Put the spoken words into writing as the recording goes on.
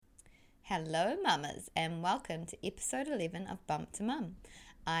Hello, mamas, and welcome to episode 11 of Bump to Mum.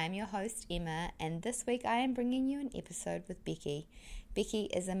 I am your host, Emma, and this week I am bringing you an episode with Beckie. Beckie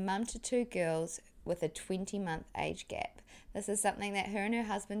is a mum to two girls with a 20-month age gap. This is something that her and her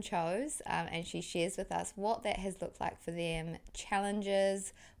husband chose, and she shares with us what that has looked like for them,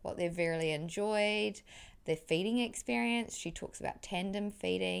 challenges, what they've really enjoyed, their feeding experience. She talks about tandem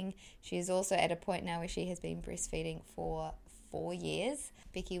feeding. She is also at a point now where she has been breastfeeding for 4 years.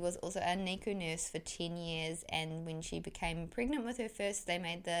 Beckie was also a NICU nurse for 10 years, and when she became pregnant with her first, they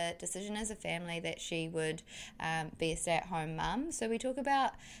made the decision as a family that she would be a stay-at-home mum. So we talk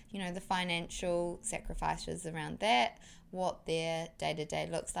about, the financial sacrifices around that, what their day-to-day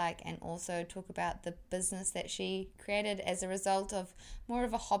looks like, and also talk about the business that she created as a result of more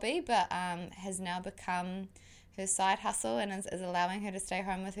of a hobby, but has now become her side hustle and is allowing her to stay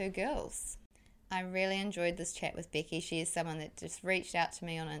home with her girls. I really enjoyed this chat with Beckie. She is someone that just reached out to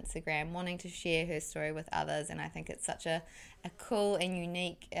me on Instagram wanting to share her story with others, and I think it's such a cool and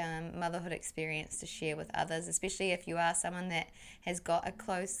unique motherhood experience to share with others, especially if you are someone that has got a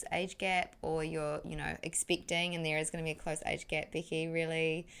close age gap or you're, expecting and there is going to be a close age gap. Beckie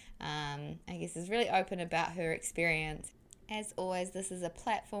really, is really open about her experience. As always, this is a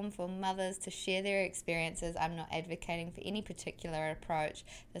platform for mothers to share their experiences. I'm not advocating for any particular approach.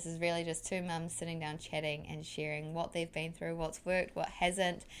 This is really just two mums sitting down chatting and sharing what they've been through, what's worked, what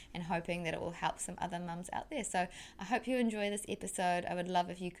hasn't, and hoping that it will help some other mums out there. So I hope you enjoy this episode. I would love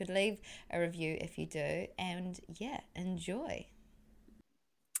if you could leave a review if you do. And enjoy.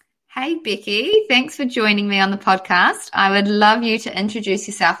 Hey, Beckie, thanks for joining me on the podcast. I would love you to introduce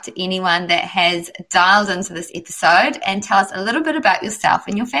yourself to anyone that has dialed into this episode and tell us a little bit about yourself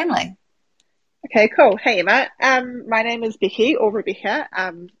and your family. Okay, cool. Hey, Emma. My name is Beckie or Rebecca.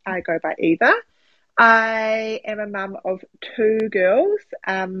 I go by either. I am a mum of two girls,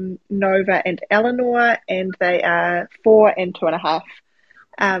 Nova and Eleanor, and they are 4 and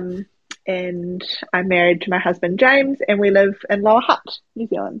 2.5. And I'm married to my husband James, and we live in Lower Hutt, New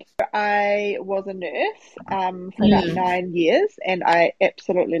Zealand. I was a nurse for about 9 years, and I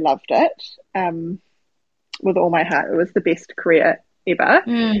absolutely loved it with all my heart. It was the best career ever.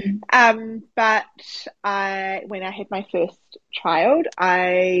 But when I had my first child,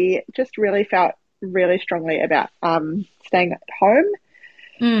 I just really felt really strongly about staying at home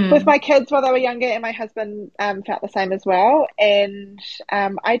with my kids while they were younger, and my husband felt the same as well. And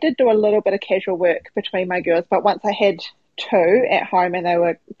I did do a little bit of casual work between my girls, but once I had two at home and they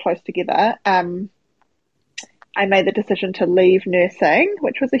were close together, I made the decision to leave nursing,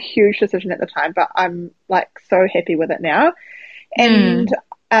 which was a huge decision at the time, but I'm so happy with it now. And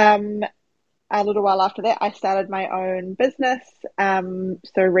a little while after that, I started my own business,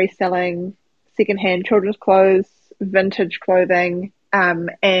 so reselling secondhand children's clothes, vintage clothing,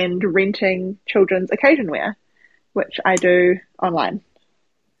 and renting children's occasion wear, which I do online.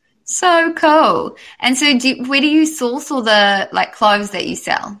 So cool. And so where do you source all the clothes that you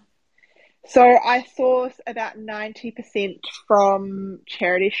sell? So I source about 90% from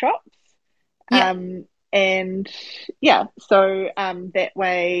charity shops. So that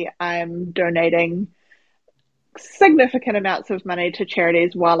way I'm donating significant amounts of money to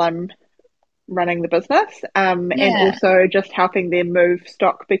charities while I'm running the business, and also just helping them move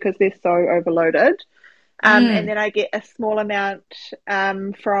stock because they're so overloaded. And then I get a small amount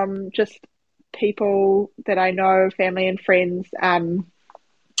from just people that I know, family and friends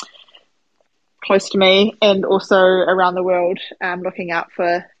close to me, and also around the world looking out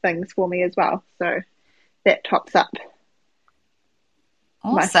for things for me as well. So that tops up.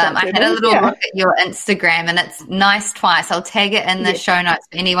 Awesome. I had a little look at your Instagram, and it's nice twice. I'll tag it in the show notes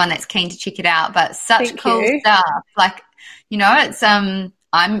for anyone that's keen to check it out. But such cool stuff. It's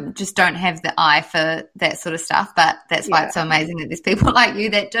I just don't have the eye for that sort of stuff, but that's why it's so amazing that there's people like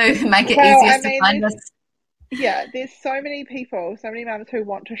you that do make it easier to find us. Yeah, there's so many people, so many mums who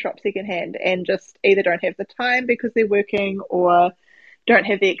want to shop secondhand and just either don't have the time because they're working or don't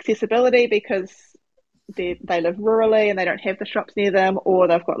have the accessibility because they live rurally and they don't have the shops near them, or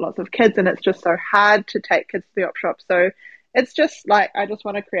they've got lots of kids and it's just so hard to take kids to the op shop. So it's just I just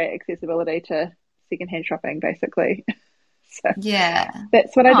want to create accessibility to secondhand shopping, basically. So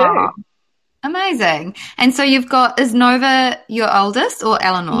that's what I do. Amazing. And so is Nova your oldest or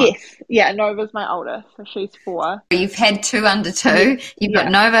Eleanor? Yes. Yeah, Nova's my oldest, so she's 4. You've had 2 under 2. You've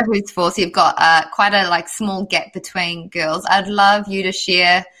got Nova who's 4, so you've got quite a small gap between girls. I'd love you to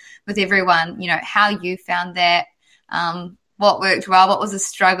share with everyone, how you found that, what worked well, what was a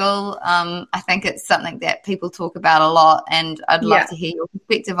struggle. I think it's something that people talk about a lot, and I'd love to hear your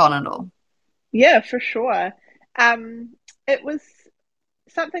perspective on it all. Yeah, for sure. It was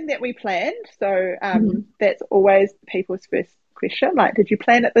something that we planned. So Mhm. that's always people's first question, like, did you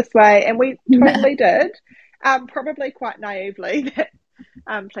plan it this way? And we totally did. Probably quite naively that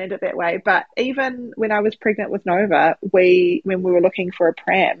planned it that way. But even when I was pregnant with Nova, when we were looking for a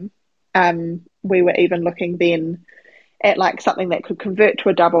pram, we were even looking then at like something that could convert to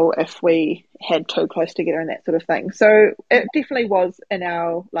a double if we had two close together and that sort of thing. So it definitely was in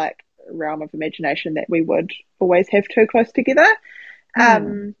our like realm of imagination that we would always have two close together. Mm.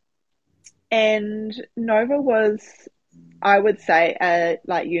 Um, and Nova was, I would say, a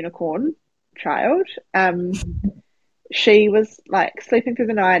like unicorn child. She was like sleeping through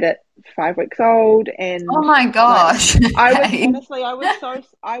the night at 5 weeks old, Oh and my like gosh. I was Okay. honestly, I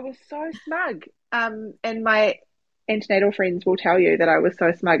was so smug. And my antenatal friends will tell you that I was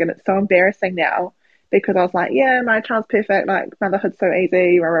so smug, and it's so embarrassing now because I was like, yeah, my child's perfect, like motherhood's so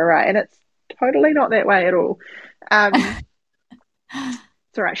easy, rah, rah, rah. And it's totally not that way at all. Um,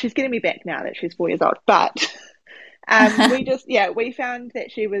 it's all right. She's getting me back now that she's 4 years old, but we just, yeah, we found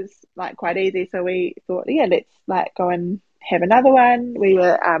that she was like quite easy, so we thought, yeah, let's like go and have another one. We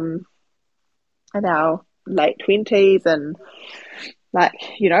were in our late 20s, and like,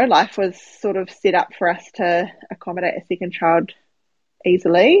 life was sort of set up for us to accommodate a second child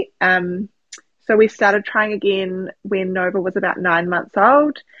easily. So we started trying again when Nova was about 9 months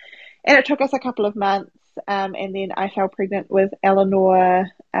old, and it took us a couple of months. And then I fell pregnant with Eleanor.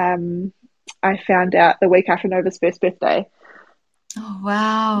 I found out the week after Nova's first birthday. Oh,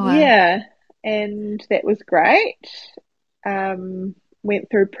 wow. Yeah, and that was great.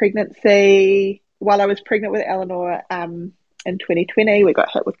 Went through pregnancy while I was pregnant with Eleanor. In 2020, we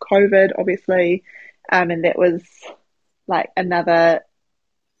got hit with COVID, obviously, and that was like another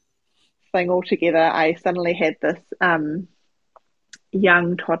thing altogether. I suddenly had this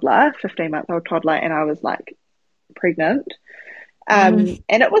young toddler, 15-month-old toddler, and I was like pregnant. Mm.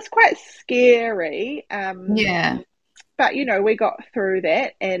 And it was quite scary. Yeah. But we got through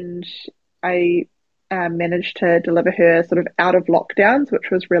that, and I managed to deliver her sort of out of lockdowns, which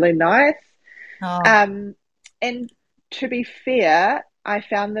was really nice. Oh, Um, and to be fair, I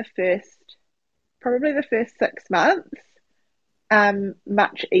found probably the first 6 months,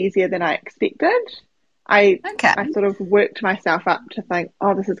 much easier than I expected. okay. I sort of worked myself up to think,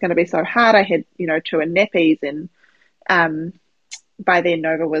 oh, this is going to be so hard. I had, two in nappies, and um, by then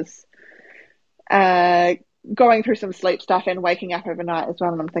Nova was uh, going through some sleep stuff and waking up overnight as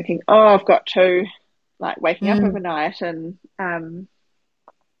well. And I'm thinking, oh, I've got two, like waking up Mm. overnight, and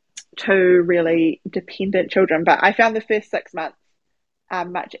two really dependent children. But I found the first 6 months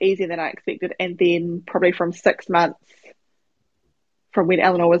much easier than I expected. And then probably from 6 months, from when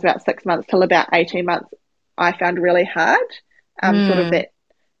Eleanor was about 6 months till about 18 months, I found really hard, sort of Mm. that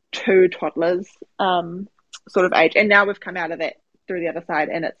two toddlers sort of age. And now we've come out of that through the other side,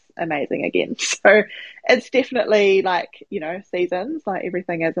 and it's amazing again. So it's definitely like, seasons, like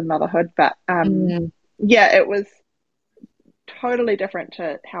everything is in motherhood. But Mm. yeah, it was totally different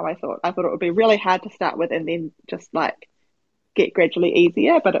to how I thought. I thought it would be really hard to start with and then just like get gradually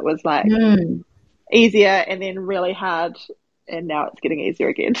easier, but it was like Mm. easier and then really hard, and now it's getting easier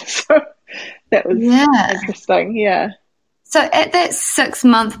again. So that was Yeah. interesting. Yeah. So at that 6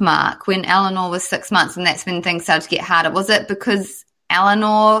 month mark, when Eleanor was 6 months, and that's when things started to get harder, was it because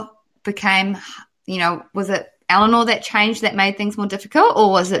Eleanor became, was it Eleanor that changed that made things more difficult,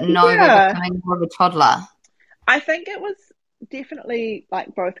 or was it Nova Yeah. becoming more of a toddler? I think it was definitely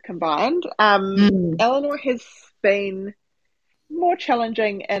like both combined. Mm. Eleanor has been more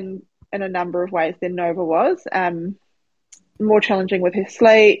challenging in a number of ways than Nova was. More challenging with her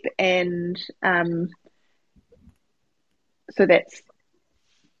sleep, and so that's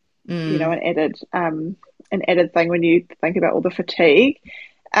Mm. an added thing when you think about all the fatigue.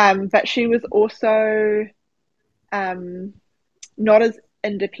 But she was also um, not as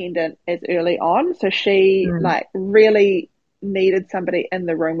independent as early on, so she Mm. like really needed somebody in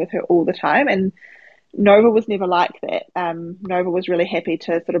the room with her all the time, and Nova was never like that. Nova was really happy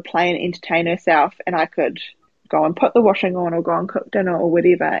to sort of play and entertain herself, and I could go and put the washing on or go and cook dinner or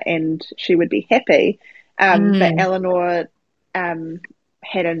whatever, and she would be happy. But Mm. Eleanor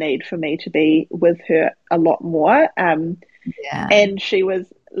had a need for me to be with her a lot more. Yeah. And she was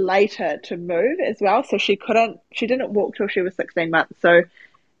later to move as well, so she didn't walk till she was 16 months. So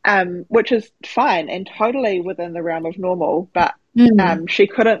which is fine and totally within the realm of normal, but Mm. she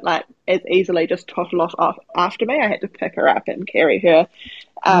couldn't like as easily just toddle off after me. I had to pick her up and carry her.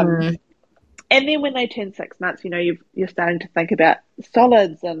 Um, Mm. and then when they turn 6 months, you're starting to think about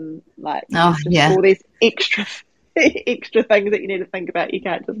solids and like Oh, just yeah. all these extra extra things that you need to think about. You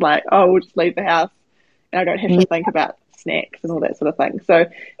can't just like, oh, we'll just leave the house and I don't have Yeah. to think about snacks and all that sort of thing. So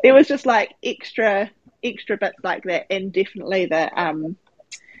there was just like extra bits like that, and definitely the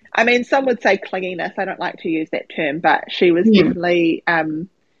I mean, some would say clinginess. I don't like to use that term, but she was Mm. definitely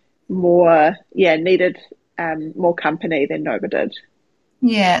more, yeah, needed more company than Nova did.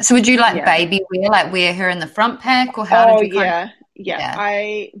 Yeah. So would you like Yeah. baby wear, like wear her in the front pack, or how Oh did you kind yeah, yeah. of,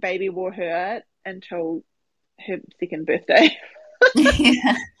 I baby wore her until her second birthday.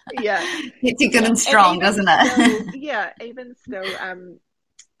 yeah. Yeah, Gets you good yeah. and And strong, even doesn't still, it? yeah, even still,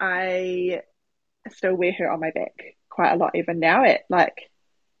 I still wear her on my back quite a lot even now at like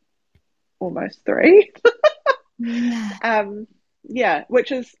almost 3. Yeah. Um, yeah,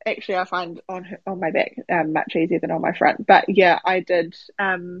 which is actually I find on my back much easier than on my front. But yeah, I did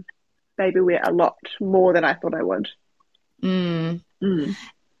baby wear a lot more than I thought I would. Mm. Mm.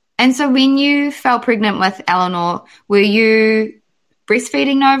 And so when you fell pregnant with Eleanor, were you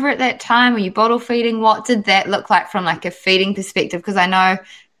breastfeeding Nova at that time? Were you bottle feeding? What did that look like from like a feeding perspective? Because I know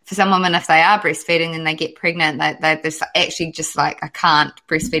for some women, if they are breastfeeding and they get pregnant, they're actually just like, I can't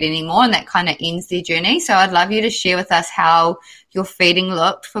breastfeed anymore. And that kind of ends their journey. So I'd love you to share with us how your feeding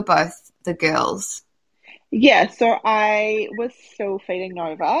looked for both the girls. Yeah, so I was still feeding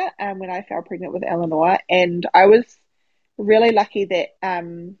Nova when I fell pregnant with Eleanor, and I was really lucky that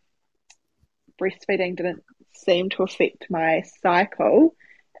breastfeeding didn't seem to affect my cycle.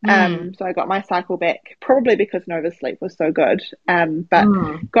 Mm. So I got my cycle back probably because Nova's sleep was so good. But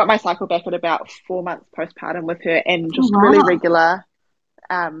Mm. got my cycle back at about 4 months postpartum with her, and Oh, just really wow. regular,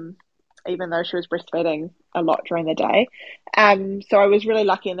 even though she was breastfeeding a lot during the day. So I was really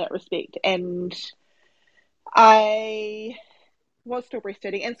lucky in that respect, and I was still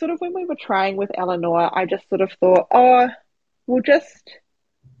breastfeeding. And sort of when we were trying with Eleanor, I just sort of thought, oh, we'll just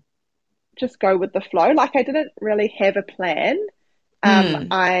go with the flow. Like I didn't really have a plan. Mm.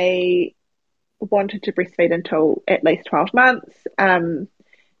 I wanted to breastfeed until at least 12 months.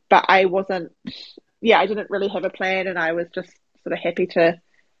 But I wasn't, yeah, I didn't really have a plan, and I was just sort of happy to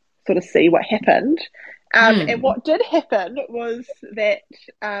sort of see what happened. And Mm. what did happen was that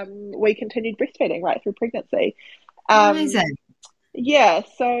we continued breastfeeding right through pregnancy. Um, Amazing. yeah,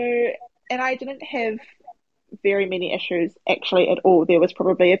 so, and I didn't have very many issues actually at all. There was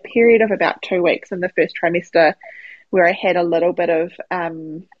probably a period of about 2 weeks in the first trimester where I had a little bit of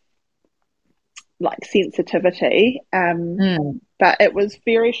like sensitivity, Mm. but it was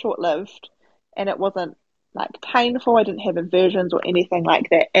very short lived, and it wasn't like painful. I didn't have aversions or anything like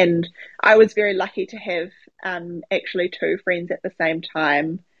that. And I was very lucky to have actually two friends at the same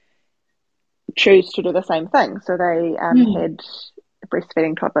time choose to do the same thing. So they Mm. had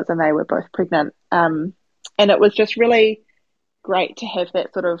breastfeeding toddlers, and they were both pregnant. And it was just really great to have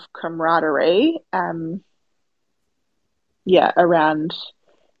that sort of camaraderie. Yeah, around.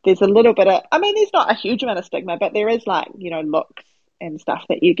 There's a little bit of, I mean, there's not a huge amount of stigma, but there is like, looks and stuff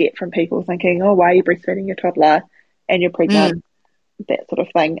that you get from people thinking, oh, why are you breastfeeding your toddler and you're pregnant, Mm. that sort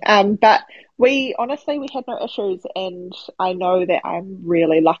of thing. But we honestly, we had no issues, and I know that I'm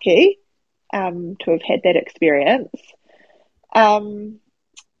really lucky to have had that experience. Um,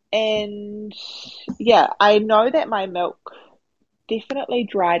 and yeah, I know that my milk definitely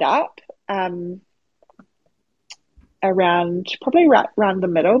dried up around probably right around the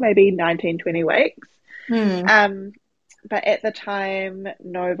middle, maybe 19, 20 weeks. Mm. Um, but at the time,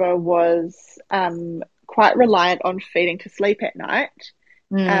 Nova was quite reliant on feeding to sleep at night,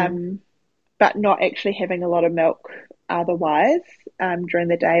 Mm. um, but not actually having a lot of milk otherwise during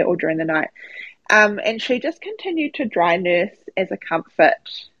the day or during the night. And she just continued to dry nurse as a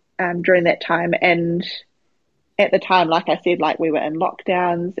comfort during that time. And at the time, like I said, like we were in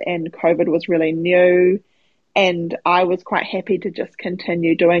lockdowns and COVID was really new. And I was quite happy to just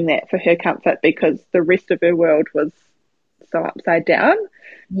continue doing that for her comfort because the rest of her world was so upside down.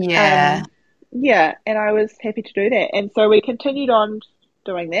 Yeah. Um, yeah, and I was happy to do that. And so we continued on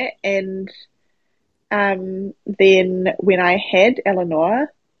doing that. And then when I had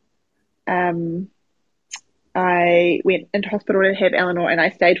Eleanor, um, I went into hospital to have Eleanor, and I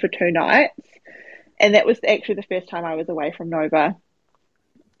stayed for 2 nights. And that was actually the first time I was away from Nova.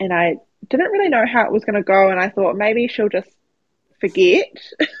 And I didn't really know how it was going to go. And I thought maybe she'll just forget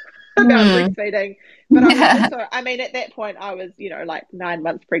about Mm. breastfeeding. But I was Yeah. also, I mean, at that point, I was, like 9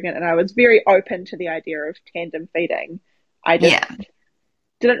 months pregnant, and I was very open to the idea of tandem feeding. I just Yeah.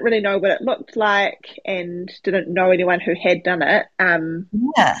 didn't really know what it looked like and didn't know anyone who had done it.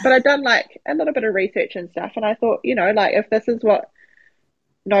 Yeah. But I'd done like a little bit of research and stuff, and I thought, like if this is what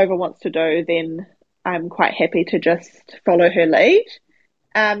Nova wants to do, then I'm quite happy to just follow her lead.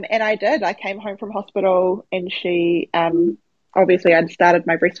 And I did. I came home from hospital, and she, obviously, I'd started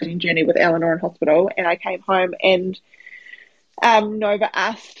my breastfeeding journey with Eleanor in hospital, and I came home, and Nova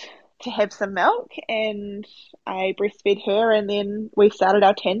asked to have some milk, and I breastfed her, and then we started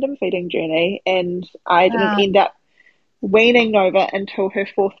our tandem feeding journey. And I didn't Wow. end up weaning Nova until her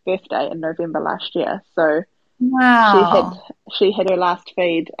fourth birthday in November last year. So she had Wow. she had her last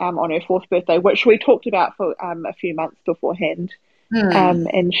feed on her fourth birthday, which we talked about for a few months beforehand. Hmm.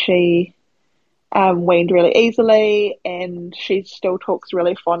 And she weaned really easily, and she still talks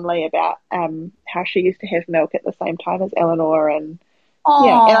really fondly about how she used to have milk at the same time as Eleanor, and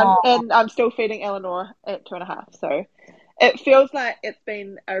yeah, Oh, and I'm still feeding Eleanor at 2.5, so it feels like it's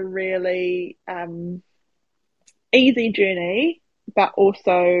been a really easy journey, but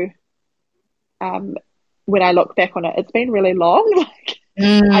also um, when I look back on it, it's been really long. Like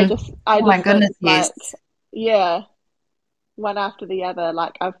mm. I Oh my just think goodness, yes. like yeah, one after the other.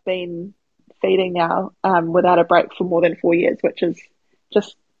 Like I've been feeding now without a break for more than 4 years, which is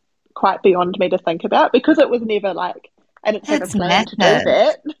just quite beyond me to think about because it was never like I didn't have a That's plan to do massive.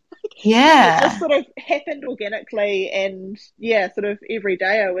 that. It just Yeah. sort of happened organically, and yeah, sort of every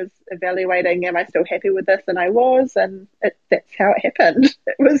day I was evaluating, am I still happy with this? And I was, and that's how it happened.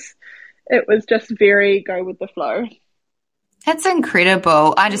 It was just very go with the flow. That's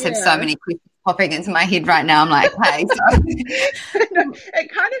incredible. I just have so Yeah. many questions popping into my head right now. I'm like, hey,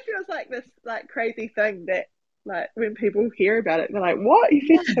 It kind of feels like this like crazy thing that like when people hear about it, they're like, "What? You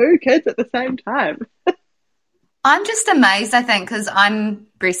fed two kids at the same time?" I'm just amazed, I think, because I'm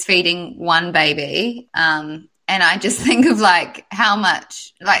breastfeeding one baby. And I just think of like how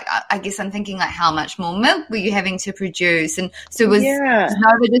much, like, I guess I'm thinking like how much more milk were you having to produce? And so was Yeah.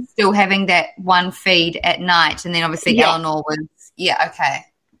 Nova just still having that one feed at night? And then obviously Yes. Eleanor was, yeah, okay.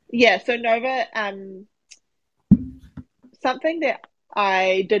 Yeah. So Nova, something that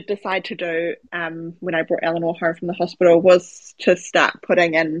I did decide to do when I brought Eleanor home from the hospital was to start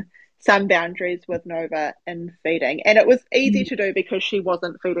putting in some boundaries with Nova in feeding. And it was easy to do because she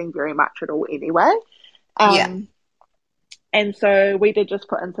wasn't feeding very much at all anyway. Yeah. Um, and so we did just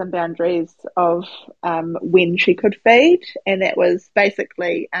put in some boundaries of when she could feed. And that was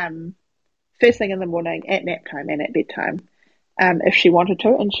basically first thing in the morning, at nap time, and at bedtime. If she wanted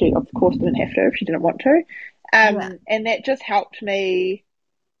to, and she of course didn't have to if she didn't want to. Yeah. And that just helped me,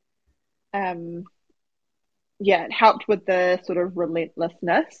 um, yeah, it helped with the sort of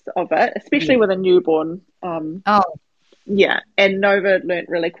relentlessness of it, especially Yeah. with a newborn. Oh, Yeah, and Nova learnt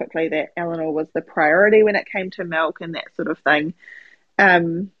really quickly that Eleanor was the priority when it came to milk and that sort of thing.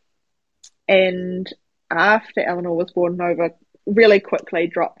 Um, and after Eleanor was born, Nova really quickly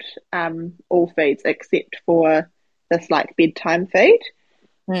dropped all feeds except for this like bedtime feed.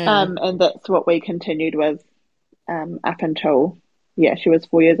 mm, And that's what we continued with up until yeah, she was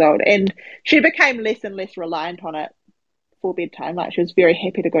 4 years old, and she became less and less reliant on it for bedtime. Like she was very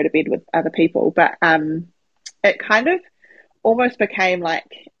happy to go to bed with other people, but it kind of almost became like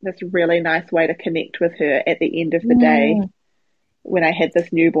this really nice way to connect with her at the end of the day mm, when I had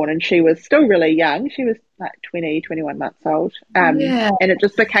this newborn, and she was still really young. She was like 20, 21 months old. yeah. And it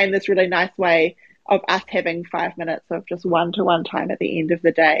just became this really nice way of us having 5 minutes of just one-to-one time at the end of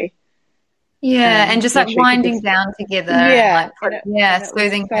the day, Yeah. And just where like she could winding just down together and yeah, like, yeah, and it was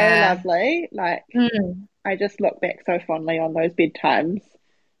soothing so her. lovely. Like Mm. I just look back so fondly on those bedtimes,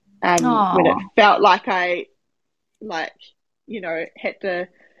 when it Oh, felt like I like had to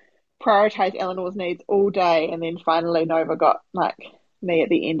prioritize Eleanor's needs all day, and then finally Nova got like me at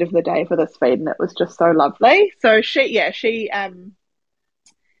the end of the day for this feed, and it was just so lovely. So she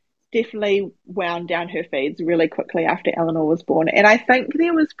definitely wound down her feeds really quickly after Eleanor was born, and I think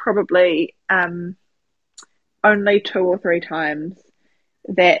there was probably only 2 or 3 times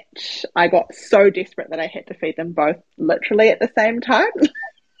that I got so desperate that I had to feed them both literally at the same time.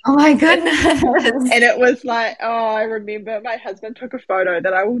 oh my and, goodness. and it was like, oh, I remember my husband took a photo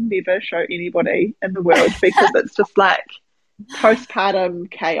that I will never show anybody in the world because it's just like postpartum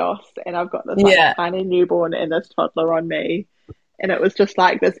chaos. And I've got this like Yeah. tiny newborn and this toddler on me. And it was just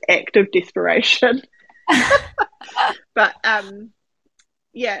like this act of desperation. But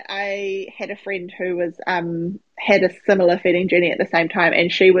yeah, I had a friend who was had a similar feeding journey at the same time,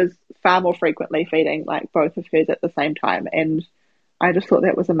 and she was far more frequently feeding like both of hers at the same time, and I just thought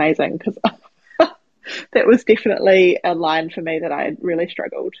that was amazing because that was definitely a line for me that I had really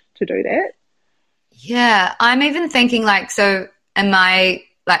struggled to do that. Yeah, I'm even thinking like so in my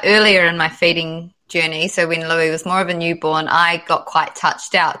like earlier in my feeding journey, so when Louis was more of a newborn, I got quite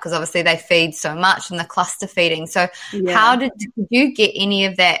touched out because obviously they feed so much in the cluster feeding. So how Yeah. did you get any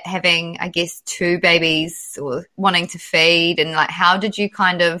of that having, I guess, two babies or wanting to feed and like how did you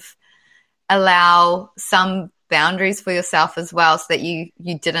kind of allow some boundaries for yourself as well so that you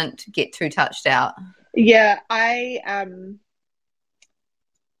didn't get too touched out? Yeah, I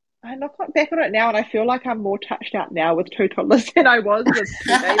I look back on it now and I feel like I'm more touched out now with two toddlers than I was with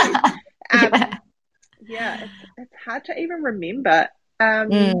two babies. Yeah. Yeah, it's hard to even remember.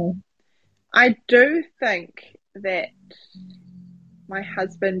 Mm. I do think that my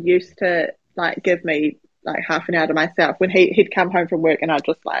husband used to like give me like half an hour to myself when he'd come home from work and I'd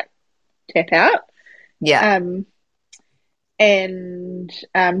just like tap out. Yeah. Um, and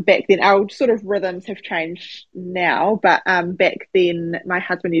back then our sort of rhythms have changed now, but back then my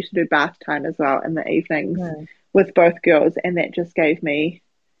husband used to do bath time as well in the evenings Mm. with both girls, and that just gave me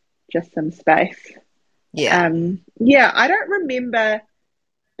just some space. Yeah. Yeah, I don't remember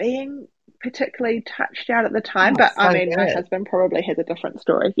being particularly touched out at the time, Oh, but I so mean, my good. husband probably has a different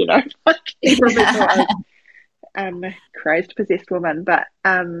story, you know, like he probably thought I was crazed, possessed woman. But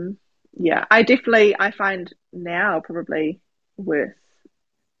yeah, I find now probably worse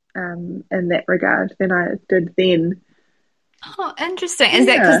in that regard than I did then. Oh, interesting. Is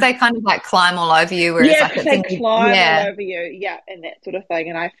that because Yeah. they kind of like climb all over you, whereas Yeah, like because it's they in you? climb all Yeah. over you, yeah, and that sort of thing.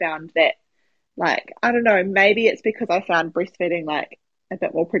 And I found that, like, I don't know, maybe it's because I found breastfeeding like a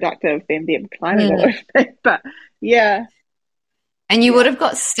bit more productive than them climbing all Mm. over me. But yeah, And you would yeah. have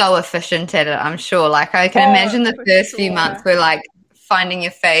got so efficient at it, I'm sure. Like I can Oh, imagine the for first few months sure. were like finding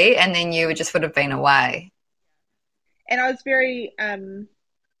your feet, and then you just would have been away. And I was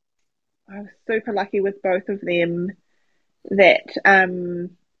super lucky with both of them that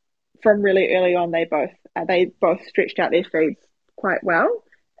from really early on they both stretched out their feeds quite well.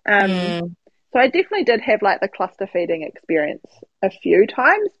 Um, Mm. so I definitely did have like the cluster feeding experience a few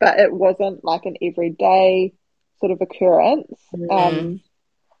times, but it wasn't like an everyday sort of occurrence. Mm.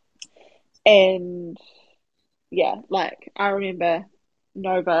 And yeah, like I remember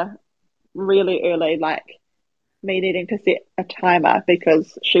Nova really early, like me needing to set a timer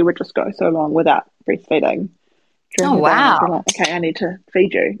because she would just go so long without breastfeeding during Oh, the day, and I'd be wow. like, okay, I need to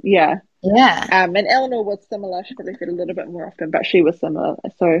feed you. Yeah. Yeah. And Eleanor was similar. She probably fed a little bit more often, but she was similar.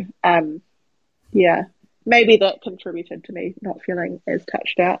 So, yeah, maybe that contributed to me not feeling as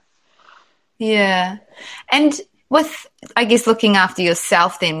touched out. Yeah. And with, I guess, looking after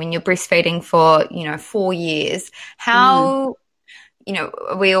yourself then when you're breastfeeding for, 4 years, Mm. how,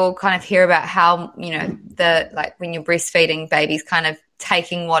 we all kind of hear about how, the, like when you're breastfeeding, baby's kind of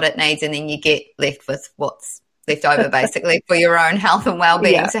taking what it needs and then you get left with what's left over basically for your own health and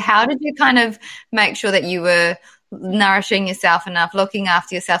well-being. Yeah. So how did you kind of make sure that you were nourishing yourself enough, looking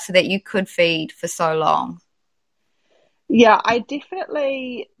after yourself so that you could feed for so long? Yeah, I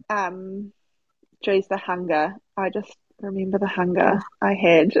definitely, geez, the hunger. I just remember the hunger I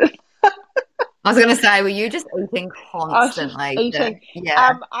had. I was going to say, were you just eating I was just constantly? eating.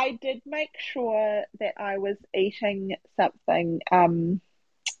 Yeah. I did make sure that I was eating something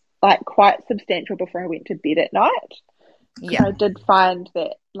like quite substantial before I went to bed at night because Yeah. I did find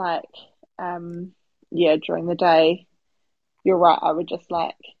that like yeah, during the day, you're right, I would just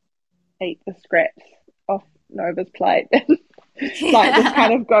like eat the scraps off Nova's plate and like just Yeah.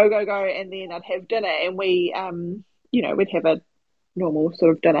 kind of go, and then I'd have dinner and we'd have a normal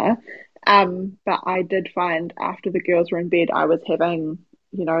sort of dinner. But I did find after the girls were in bed, I was having,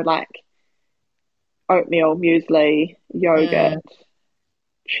 like oatmeal, muesli, yogurt, Mm,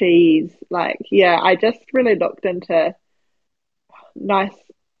 cheese. Like, yeah, I just really looked into nice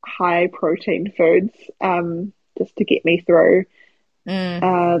high protein foods, just to get me through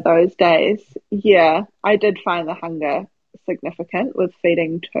mm, those days. Yeah, I did find the hunger significant with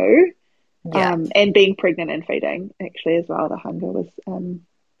feeding too. yeah. And being pregnant and feeding actually as well. The hunger was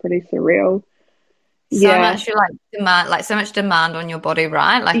pretty surreal. So Yeah, much you like demand, like so much demand on your body,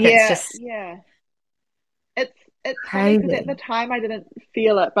 right? Like it's yeah, just yeah. It's it's funny because at the crazy. time I didn't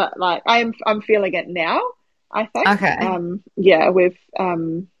feel it, but like I'm feeling it now. I think. Okay. Yeah,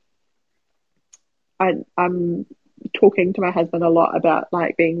 I'm talking to my husband a lot about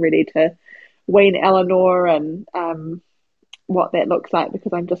like being ready to wean Eleanor and what that looks like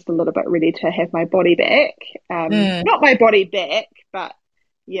because I'm just a little bit ready to have my body back. Mm, Not my body back, but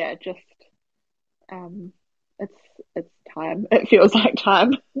yeah, just um, it's it's time. It feels like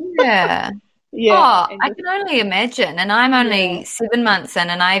time. yeah. Yeah, Oh, and I just can only imagine. And I'm yeah, only 7 months in,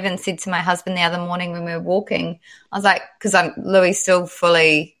 and I even said to my husband the other morning when we were walking, I was like, because Louis still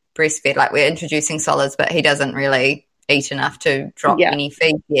fully breastfed, like we're introducing solids, but he doesn't really eat enough to drop yeah, any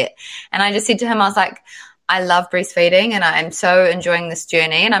feed yet. And I just said to him, I was like, I love breastfeeding and I'm so enjoying this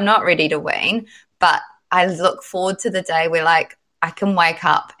journey and I'm not ready to wean, but I look forward to the day where like I can wake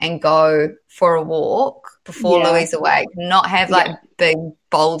up and go for a walk before Louis yeah, is awake, not have like yeah, big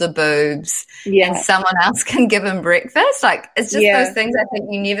boulder boobs and yeah, someone else can give him breakfast. Like it's just those yeah, things I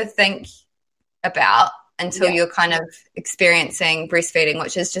think you never think about until you're kind of experiencing breastfeeding,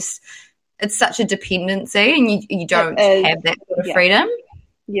 which is just, it's such a dependency, and you don't have that sort of freedom.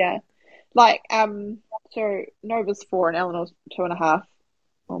 Yeah. Like, so Nova's 4 and Eleanor's 2.5,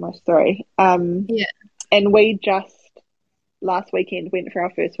 almost 3. And we just last weekend went for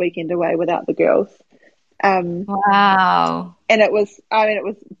our first weekend away without the girls. Wow. And it was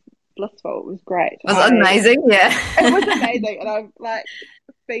blissful. It was great. It was amazing, yeah. It was amazing, and I've like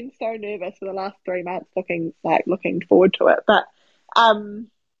been so nervous for the last 3 months, looking forward to it. But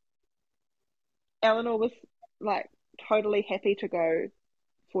Eleanor was like totally happy to go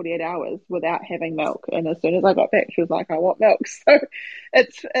 48 hours without having milk, and as soon as I got back, she was like, "I want milk." So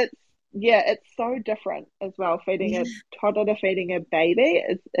it's so different as well. Feeding a toddler to feeding a baby,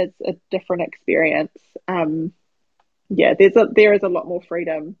 it's a different experience. There is a lot more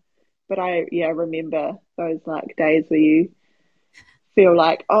freedom, but I remember those like days where you feel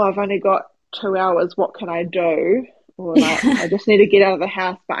like, oh, I've only got 2 hours, what can I do? Or like, I just need to get out of the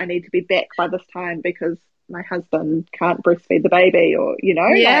house, but I need to be back by this time because my husband can't breastfeed the baby, or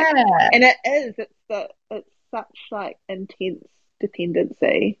and it's such like intense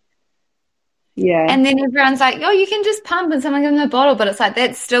dependency. Yeah. And then everyone's like, oh, you can just pump and someone gives them a bottle, but it's like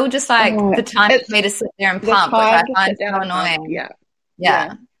that's still just like the time for me to sit there and pump, which I find so annoying.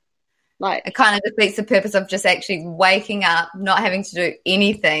 Yeah. Like, it kind of defeats the purpose of just actually waking up, not having to do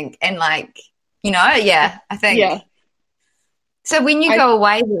anything, and like, I think. Yeah. So when you go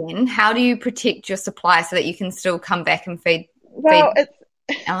away, then how do you protect your supply so that you can still come back and feed it's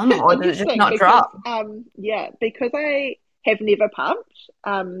Eleanor, or does it just not drop? Because I have never pumped.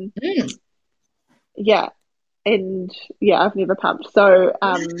 I've never pumped. So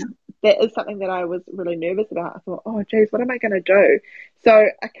that is something that I was really nervous about. I thought, oh, geez, what am I going to do? So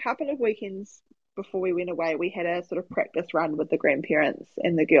a couple of weekends before we went away, we had a sort of practice run with the grandparents,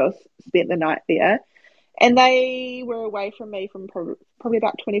 and the girls spent the night there. And they were away from me from probably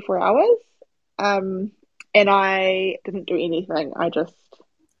about 24 hours. And I didn't do anything. I just,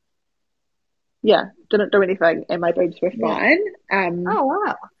 didn't do anything. And my boobs were fine. Oh,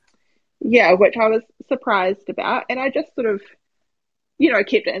 wow. Yeah, which I was surprised about. And I just sort of,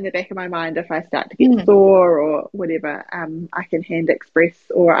 kept it in the back of my mind. If I start to get sore or whatever, I can hand express,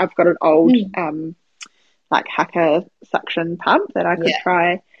 or I've got an old like Haka suction pump that I could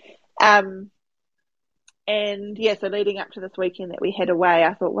try. So leading up to this weekend that we had away,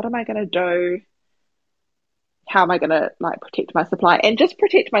 I thought, what am I going to do? How am I going to like protect my supply and just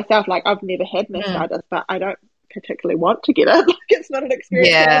protect myself? Like, I've never had mastitis, but I don't particularly want to get it. Like, it's not an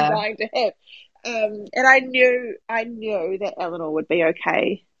experience that I'm dying to have. And I knew that Eleanor would be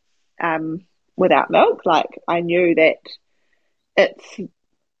okay without milk. Like, I knew that it's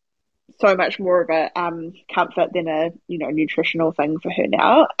so much more of a comfort than a nutritional thing for her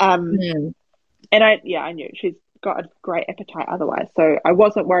now. And I knew she's got a great appetite otherwise, so I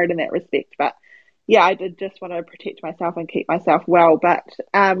wasn't worried in that respect. But I did just want to protect myself and keep myself well. But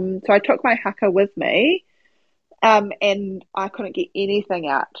so I took my Haka with me. And I couldn't get anything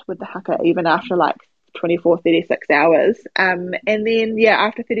out with the Haka even after like 24, 36 hours. And then,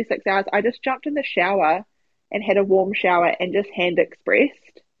 after 36 hours, I just jumped in the shower and had a warm shower and just hand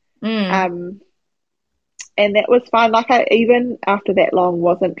expressed. And that was fine. Like, I, even after that long,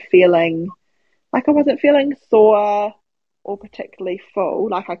 wasn't feeling sore or particularly full.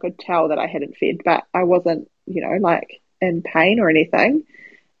 Like, I could tell that I hadn't fed, but I wasn't, like in pain or anything.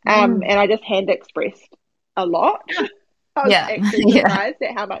 And I just hand expressed a lot. I was actually surprised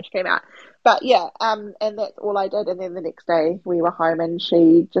at how much came out. But and that's all I did. And then the next day we were home and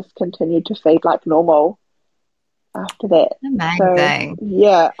she just continued to feed like normal after that. Amazing.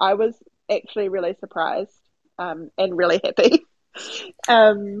 So, I was actually really surprised and really happy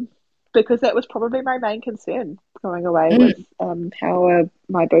because that was probably my main concern going away was how are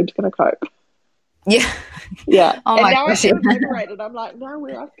my boobs going to cope. Yeah. Oh, and my now gosh. I'm liberated. I'm like, now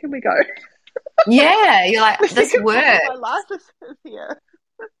where else can we go? Yeah, you're like, this works. My life is here.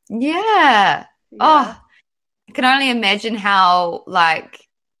 Yeah. Oh, I can only imagine how like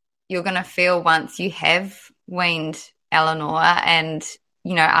you're going to feel once you have weaned Eleanor and,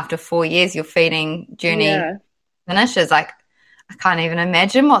 after 4 years your feeding journey finishes. Like, I can't even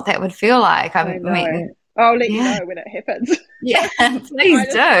imagine what that would feel like. I mean, I'll let you know when it happens. Yeah, please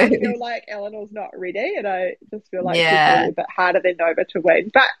do. I feel like Eleanor's not ready, and I just feel like she's a little bit harder than Nova to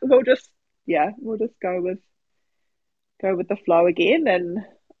wean. But we'll just go with the flow again, and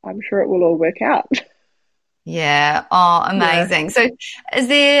I'm sure it will all work out. Yeah. Oh, amazing. So is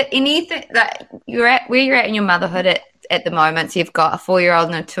there anything that where you're at in your motherhood at the moment? So you've got a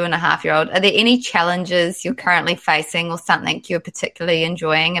 4-year-old and a 2.5-year-old. Are there any challenges you're currently facing or something you're particularly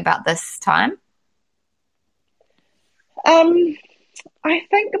enjoying about this time? Um, I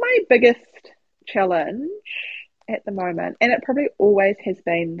think my biggest challenge at the moment, and it probably always has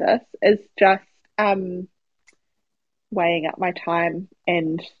been this, is just um, weighing up my time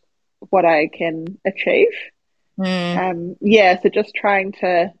and what I can achieve. Mm, Yeah, so just trying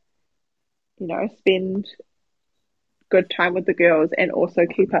to, spend good time with the girls and also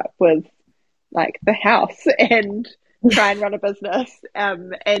keep up with like the house and try and run a business.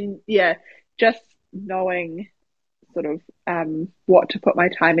 And yeah, just knowing sort of what to put my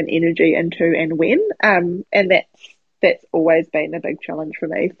time and energy into and when. And that's always been a big challenge for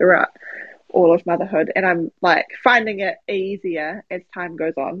me throughout all of motherhood. And I'm like finding it easier as time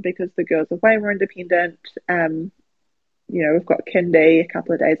goes on because the girls are way more independent. We've got kindy a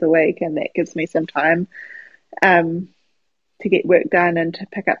couple of days a week, and that gives me some time um, to get work done and to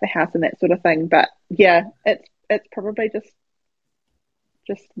pick up the house and that sort of thing. But yeah, it's probably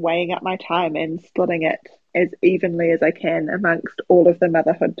just weighing up my time and splitting it as evenly as I can amongst all of the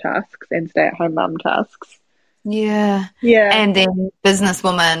motherhood tasks and stay-at-home mum tasks. yeah. Yeah, And then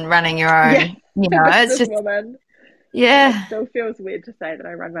businesswoman running your yeah, own, it's just, businesswoman. It yeah. still feels weird to say that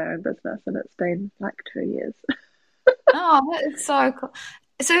I run my own business, and it's been like 2 years. Oh, that's so cool.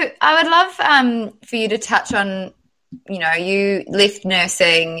 So I would love for you to touch on, you left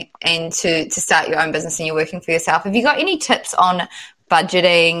nursing and to start your own business and you're working for yourself. Have you got any tips on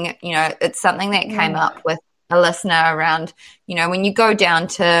budgeting? It's something that came Mm. up with a listener around, when you go down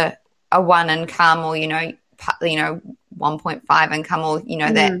to a one income or, 1.5 income or,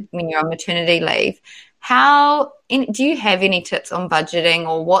 that Mm. when you're on maternity leave, do you have any tips on budgeting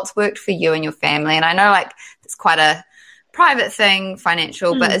or what's worked for you and your family? And I know like it's quite a private thing,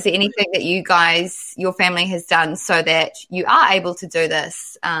 financial, but Mm. is there anything that your family has done so that you are able to do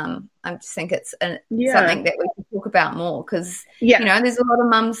this? I just think it's Yeah, something that we can talk about more because, yeah. there's a lot of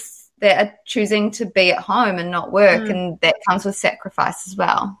mums that are choosing to be at home and not work, Mm. and that comes with sacrifice as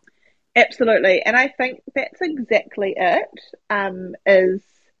well. Absolutely. And I think that's exactly it. Is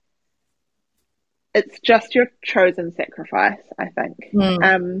it's just your chosen sacrifice, I think. Mm,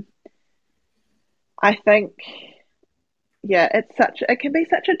 Um, I think, yeah, it can be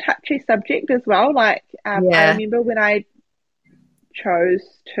such a touchy subject as well. Like, I yeah. remember when I chose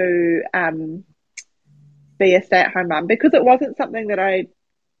to be a stay-at-home mum because it wasn't something that I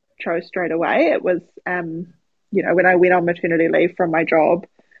chose straight away. It was, when I went on maternity leave from my job,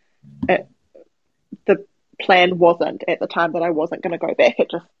 it, the plan wasn't at the time that I wasn't going to go back.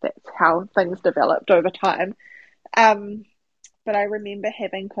 That's how things developed over time. Um, but I remember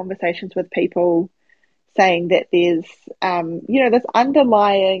having conversations with people saying that there's, this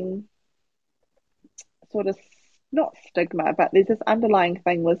underlying sort of not stigma, but there's this underlying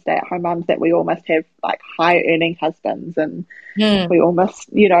thing with stay-at-home mums that we all must have like high-earning husbands, and Mm, we all must,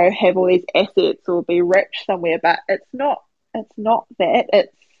 have all these assets or be rich somewhere. But it's not. It's not that.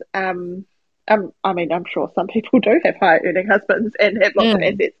 It's I mean, I'm sure some people do have high-earning husbands and have lots of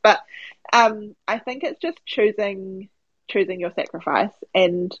mm, assets, but I think it's just choosing your sacrifice.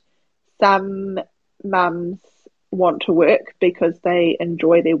 And some mums want to work because they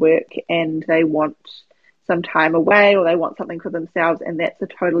enjoy their work and they want some time away or they want something for themselves, and that's a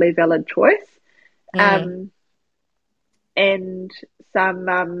totally valid choice. mm, Um, and some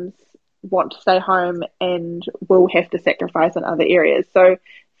mums want to stay home and will have to sacrifice in other areas. So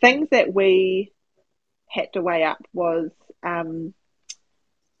things that we had to weigh up was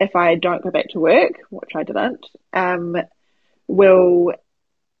if I don't go back to work, which I didn't, we'll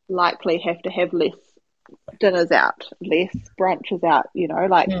likely have to have less dinners out, less brunches out.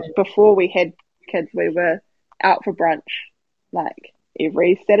 Like mm, before we had kids, we were out for brunch like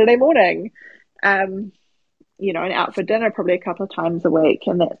every Saturday morning, um, and out for dinner probably a couple of times a week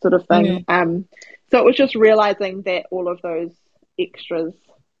and that sort of thing. mm, So it was just realizing that all of those extras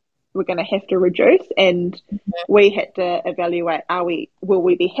were going to have to reduce, and we had to evaluate: will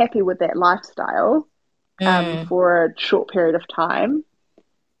we be happy with that lifestyle mm. for a short period of time?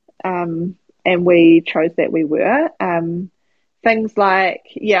 Um, and we chose that we were. Things like,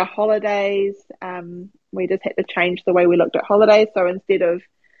 yeah, holidays. We just had to change the way we looked at holidays. So instead of,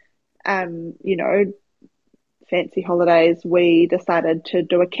 um, you know, fancy holidays, we decided to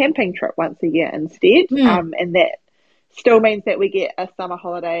do a camping trip once a year instead. Mm. And that still means that we get a summer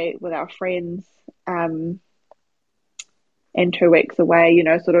holiday with our friends, and 2 weeks away,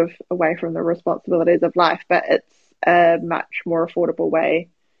 sort of away from the responsibilities of life. But it's a much more affordable way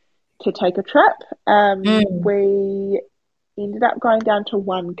to take a trip. Mm. We ended up going down to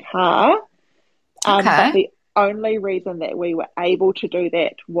one car, but Okay. the only reason that we were able to do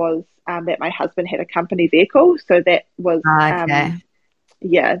that was that my husband had a company vehicle. So that was, Okay.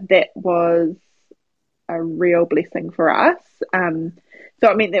 yeah, that was a real blessing for us. So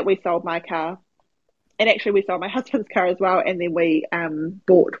it meant that we sold my car, and actually we sold my husband's car as well, and then we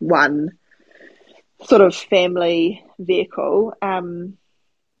bought one sort of family vehicle, and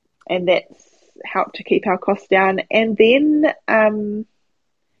that's helped to keep our costs down. And then,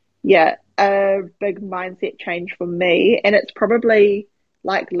 a big mindset change for me, and it's probably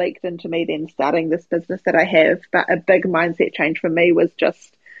like leaked into me then starting this business that I have, but a big mindset change for me was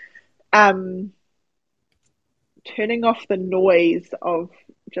just turning off the noise of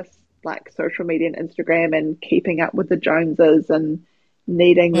just like social media and Instagram and keeping up with the Joneses and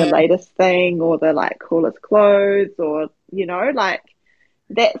needing the latest thing or the like coolest clothes or like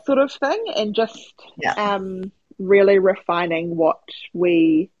that sort of thing, and just really refining what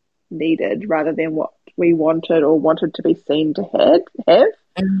we needed rather than what we wanted or wanted to be seen to have.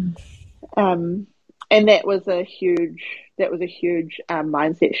 And that was a huge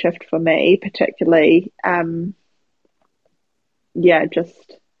mindset shift for me, particularly.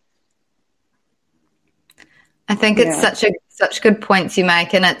 Just I think it's such good points you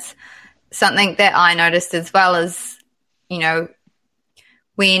make, and it's something that I noticed as well as,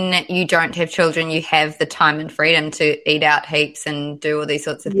 when you don't have children, you have the time and freedom to eat out heaps and do all these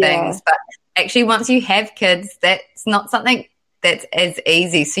sorts of things. But actually, once you have kids, that's not something that's as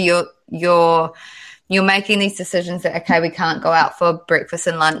easy. So you're making these decisions that, okay, we can't go out for breakfast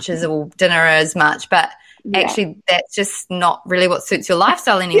and lunches or dinner as much, but actually that's just not really what suits your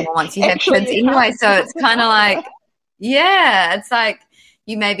lifestyle anymore once you have kids anyway. So it's kind of like, it's like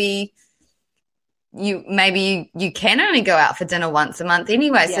you can only go out for dinner once a month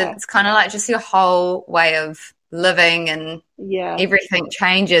anyway. So it's kind of like just your whole way of living, and everything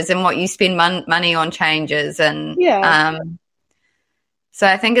changes, and what you spend money on changes. And so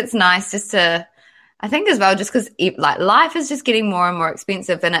I think it's nice just to, I think as well, just because like life is just getting more and more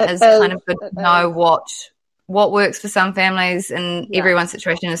expensive, and it is kind of good to know what works for some families, and everyone's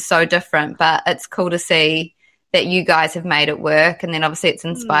situation is so different. But it's cool to see that you guys have made it work, and then obviously it's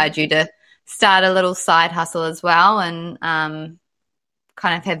inspired you to start a little side hustle as well, and kind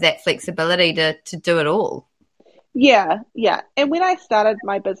of have that flexibility to do it all. And when I started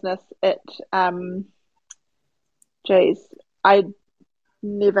my business, I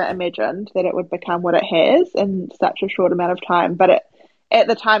never imagined that it would become what it has in such a short amount of time. But at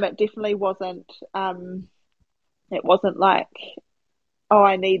the time, it definitely wasn't. It wasn't like, oh,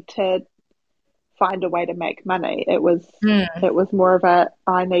 I need to find a way to make money. It was more of a,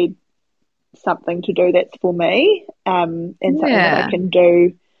 I need something to do that's for me, and something that I can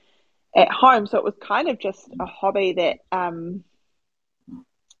do at home. So it was kind of just a hobby that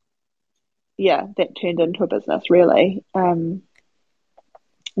that turned into a business, really,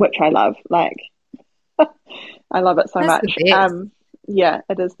 which I love. Like, I love it so much.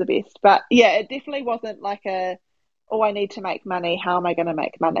 It is the best. But it definitely wasn't like I need to make money. How am I going to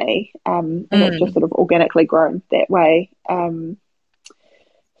make money? And it's just sort of organically grown that way.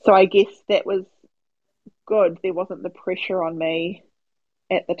 So I guess that was good. There wasn't the pressure on me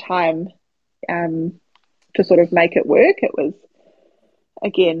at the time to sort of make it work. It was,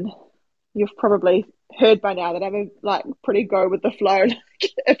 again, you've probably heard by now that I'm like pretty go with the flow.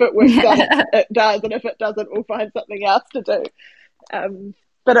 If it works out, it does, and if it doesn't, we'll find something else to do.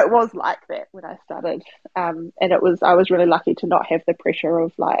 But it was like that when I started, and I was really lucky to not have the pressure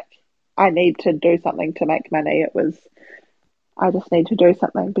of like, I need to do something to make money. It was, I just need to do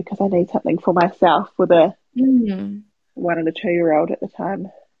something because I need something for myself, with a 1 and a 2-year-old at the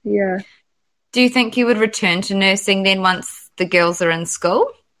time. Yeah. Do you think you would return to nursing then once the girls are in school?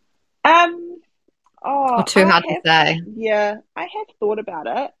 Or too hard to say? Yeah, I have thought about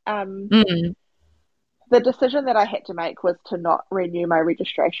it. The decision that I had to make was to not renew my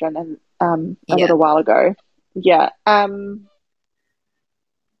registration a little while ago. And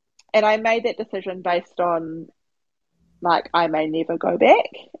I made that decision based on, like, I may never go back.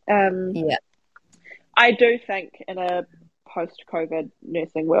 I do think in a post-COVID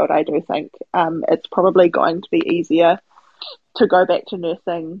nursing world, I do think it's probably going to be easier to go back to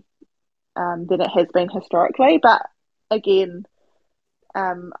nursing than it has been historically. But again,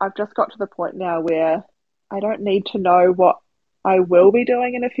 I've just got to the point now where I don't need to know what I will be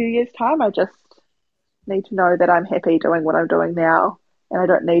doing in a few years' time. I just need to know that I'm happy doing what I'm doing now, and I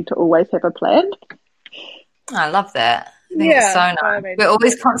don't need to always have a plan. I love that. I think it's so nice. I mean, we're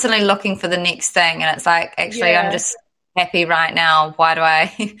always constantly looking for the next thing, and it's like, actually, I'm just happy right now. Why do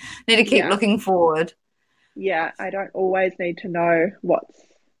I need to keep looking forward? Yeah, I don't always need to know what's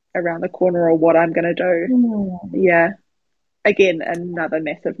around the corner or what I'm going to do. Yeah. again, another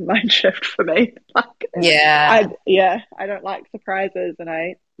massive mind shift for me. Like, Yeah. I don't like surprises, and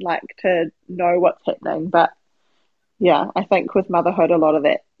I like to know what's happening. But yeah, I think with motherhood, a lot of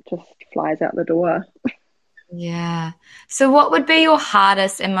that just flies out the door. Yeah. So what would be your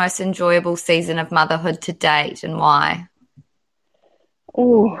hardest and most enjoyable season of motherhood to date and why?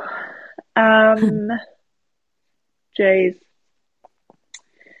 Oh, um, geez.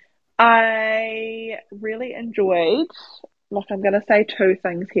 I really enjoyed, like, I'm going to say two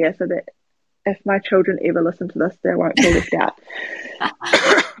things here so that if my children ever listen to this, they won't feel left out.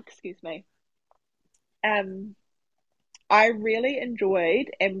 Excuse me. Um, I really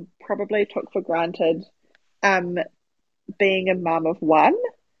enjoyed and probably took for granted um, being a mum of one.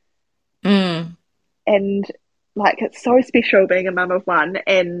 Mm. And like, it's so special being a mum of one.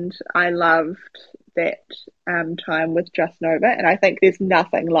 And I loved that time with just Nova. And I think there's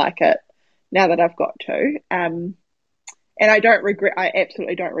nothing like it now that I've got two. And I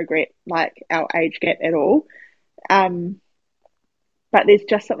absolutely don't regret like our age gap at all. Um, but there's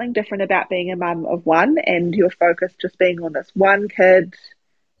just something different about being a mum of one and your focus just being on this one kid.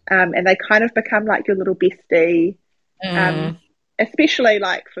 And they kind of become like your little bestie. Um, Mm. Especially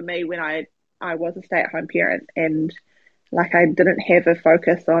like for me when I was a stay-at-home parent and like I didn't have a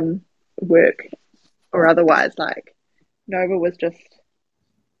focus on work or otherwise. Like Nova was just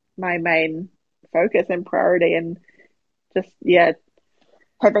my main focus and priority, and just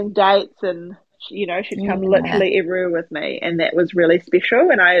having dates, and she'd come Yeah. literally everywhere with me, and that was really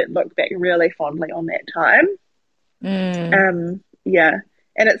special, and I look back really fondly on that time. Mm. Yeah,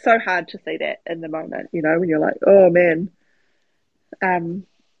 and it's so hard to see that in the moment, when you're like, oh man. um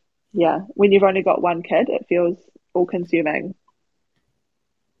yeah, when you've only got one kid it feels all consuming,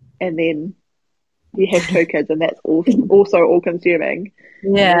 and then you have two kids and that's also all consuming,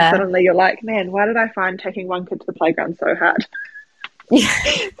 and then Yeah. suddenly you're like, man, why did I find taking one kid to the playground so hard? Yeah.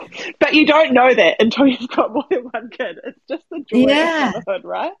 But you don't know that until you've got more than one kid. It's just the joy of Yeah. motherhood,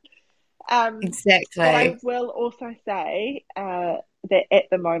 right? But I Exactly. will also say that at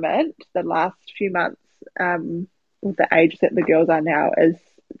the moment, the last few months, with the age that the girls are now, is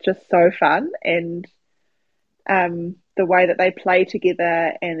just so fun. And the way that they play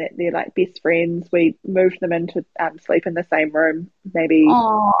together and that they're like best friends. We moved them into sleep in the same room, maybe,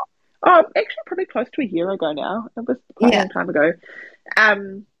 Oh, actually, probably close to a year ago now. It was quite a yeah. long time ago.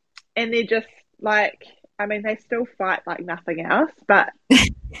 Um, and they're just like, I mean, they still fight like nothing else, but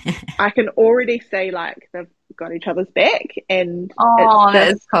I can already see like they've got each other's back, and it's Oh, that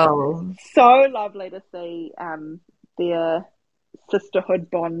just is cool. so lovely to see their sisterhood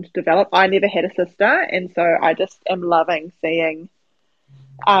bond develop. I never had a sister, and so I just am loving seeing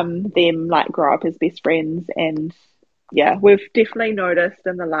them like grow up as best friends. And yeah, we've definitely noticed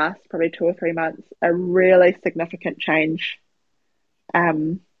in the last probably 2 or 3 months a really significant change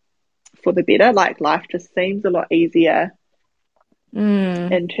um for the better. Like life just seems a lot easier Mm.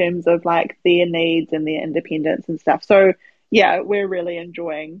 in terms of like their needs and their independence and stuff. So yeah, we're really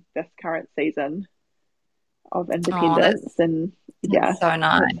enjoying this current season of Oh, independence, and yeah, that's so it's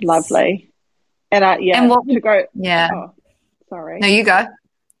nice. lovely. And And yeah, what to would, go, yeah. oh, No, sorry. you go.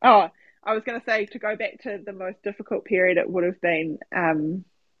 Oh, I was going to say, to go back to the most difficult period, it would have been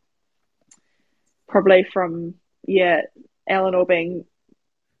probably from, yeah, Eleanor being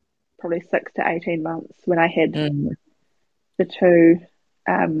probably 6 to 18 months when I had Mm. the two,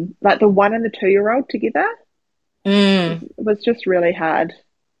 like the 1 and the 2-year-old together. Mm. It was just really hard.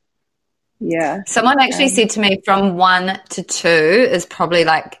 Yeah. Someone actually Um, said to me from 1 to 2 is probably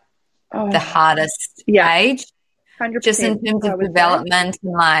like the oh, hardest yeah, age, just in 100%, terms I of would say. development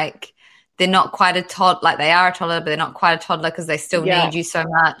and like they're not quite a toddler, like they are a toddler, but they're not quite a toddler because they still Yeah, need you so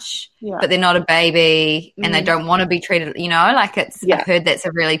much, yeah. but they're not a baby and they Mm, don't want to be treated, like I've yeah. heard that's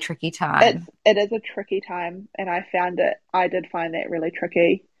a really tricky It's time. it is a tricky time, and I did find that really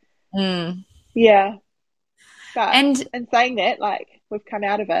tricky. Mm. Yeah. But And in saying that, like we've come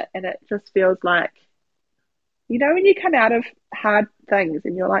out of it, and it just feels like, when you come out of hard things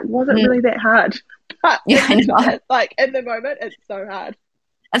and you're like, was it mm, really that hard? But yeah, I know. like in the moment, it's so hard.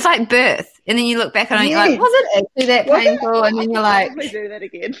 It's like birth. And then you look back on it and you're like, Yes. was it actually that Was it? painful? And I then you're could like, probably do that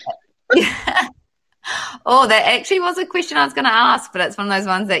again. yeah. Oh, that actually was a question I was going to ask, but it's one of those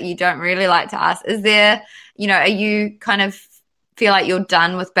ones that you don't really like to ask. Is there, are you kind of feel like you're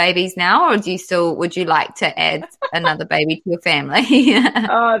done with babies now, or would you like to add another baby to your family?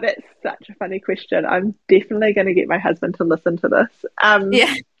 Oh, that's such a funny question. I'm definitely going to get my husband to listen to this.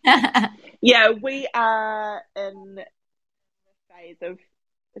 Yeah. Yeah, we are in the phase of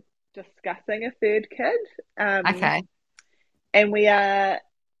discussing a third kid. Um, Okay. and we are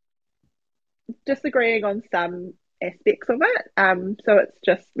disagreeing on some aspects of it. So it's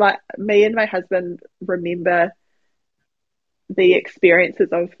just like me and my husband remember the experiences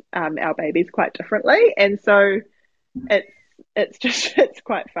of our babies quite differently, and so it's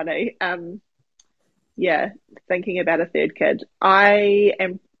quite funny. Yeah, thinking about a third kid. I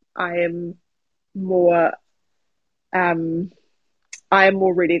am more I am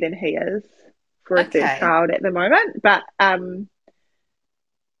more ready than he is for a third Okay. child at the moment. But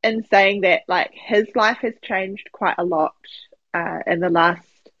in saying that, like his life has changed quite a lot in the last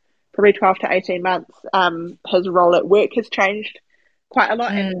probably 12 to 18 months. His role at work has changed quite a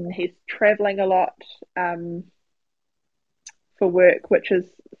lot, and he's traveling a lot for work, which is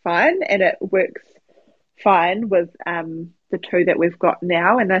fine, and it works fine with the two that we've got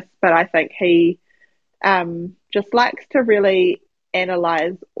now. And this, but I think he just likes to really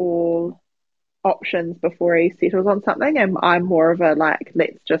analyze all options before he settles on something, and I'm more of a like,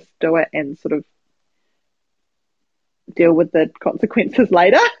 let's just do it and sort of deal with the consequences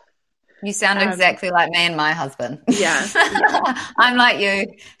later. You sound exactly like me and my husband. Yeah, I'm like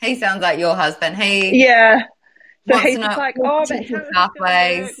you. He sounds like your husband. He yeah. So wants he's to just know like, all oh, but potential how is this going to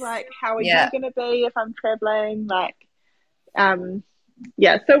work? pathways. Like, how are you Yeah. going to be if I'm traveling? Like, um,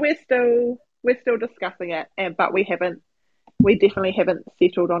 yeah. So we're still discussing it, and but we definitely haven't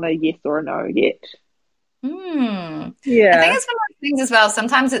settled on a yes or a no yet. I think Yeah. it's one of those things as well.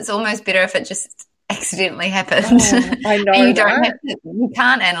 Sometimes it's almost better if it just accidentally happened. Oh, I And know, you don't right? have to, you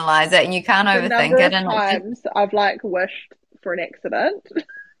can't analyze it and you can't The number overthink it. of And times I've like wished for an accident.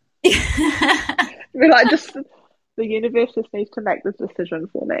 it's We're like, just the universe just needs to make this decision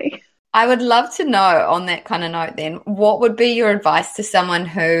for me. I would love to know on that kind of note then, what would be your advice to someone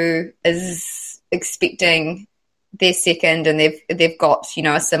who is expecting their second and they've got,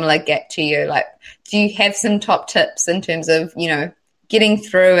 a similar gap to you? Like, do you have some top tips in terms of, getting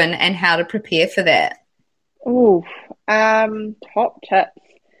through and how to prepare for that? Oh, top tips.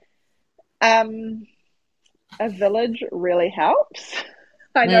 Um, a village really helps.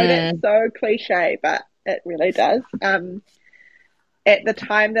 I know that's Mm, so cliche, but it really does. At the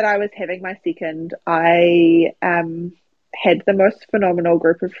time that I was having my second, I had the most phenomenal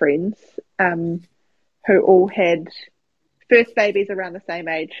group of friends who all had first babies around the same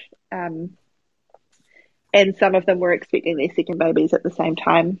age. And some of them were expecting their second babies at the same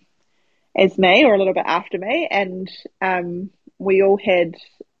time as me or a little bit after me. And we all had,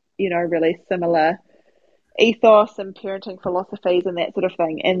 really similar ethos and parenting philosophies and that sort of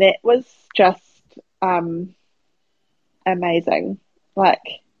thing. And that was just um, amazing. Like,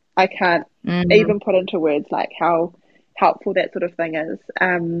 I can't mm, even put into words like how helpful that sort of thing is.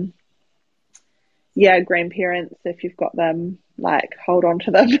 Yeah, grandparents, if you've got them, like hold on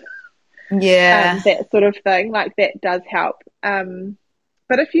to them. yeah. That sort of thing, like that does help.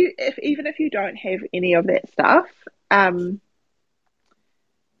 But if you don't have any of that stuff, um,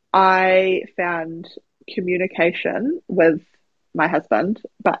 I found communication with my husband,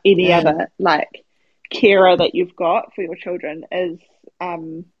 but any Mm, other like carer that you've got for your children is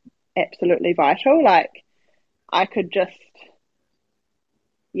um, absolutely vital. Like I could just,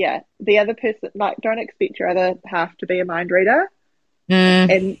 yeah, the other person, like don't expect your other half to be a mind reader. mm,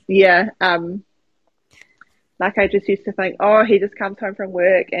 And yeah, like I just used to think, oh, he just comes home from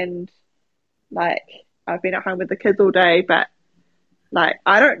work and like I've been at home with the kids all day, but like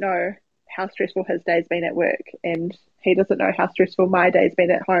I don't know how stressful his day's been at work, and he doesn't know how stressful my day's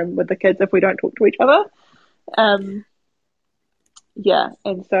been at home with the kids if we don't talk to each other. Um, yeah,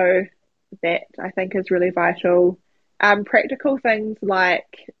 and so that I think is really vital. Practical things like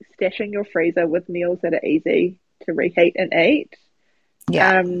stashing your freezer with meals that are easy to reheat and eat,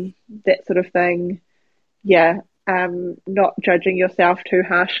 yeah. that sort of thing. Yeah, not judging yourself too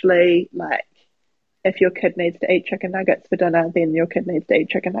harshly. Like if your kid needs to eat chicken nuggets for dinner, then your kid needs to eat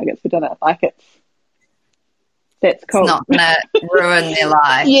chicken nuggets for dinner. Like that's It's cool. not going to ruin their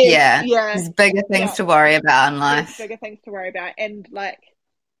life. Yes, Yeah. yeah, There's bigger yeah. things to worry about in There's life. bigger things to worry about, and like,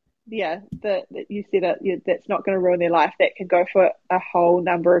 yeah, that you said it. That's not going to ruin their life. That can go for a whole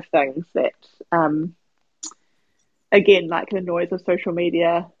number of things. That, again, like the noise of social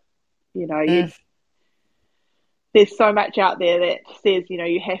media. You know, you Mm, there's so much out there that says,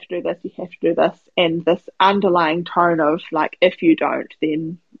 you have to do this, you have to do this, and this underlying tone of like, if you don't,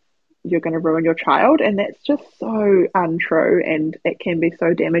 then you're going to ruin your child, and that's just so untrue, and it can be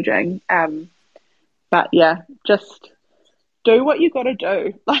so damaging. But yeah, just do what you got to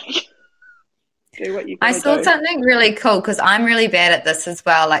do. Like, do what you got I to saw do. something really cool because I'm really bad at this as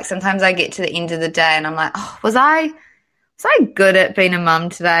well. Like sometimes I get to the end of the day and I'm like, oh, was I I good at being a mum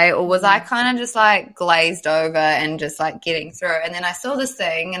today, or was I kind of just like glazed over and just like getting through? And then I saw this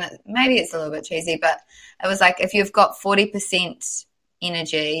thing, and maybe it's a little bit cheesy, but it was like if you've got 40%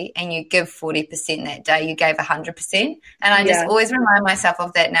 energy and you give 40% that day, you gave 100%. And I just always remind myself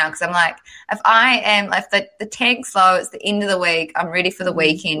of that now, because I'm like, if the tank's low, it's the end of the week, I'm ready for the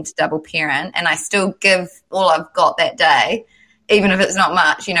weekend to double parent, and I still give all I've got that day, even if it's not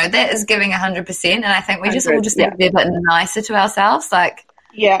much, that is giving 100%. And I think we just all just need to be a bit nicer to ourselves. Like,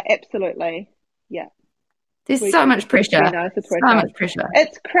 yeah, absolutely. Yeah. There's so much pressure. So much pressure.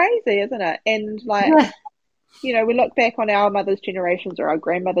 It's crazy, isn't it? And like, we look back on our mother's generations or our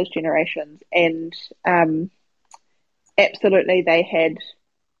grandmother's generations, and absolutely they had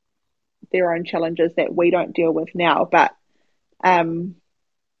their own challenges that we don't deal with now. But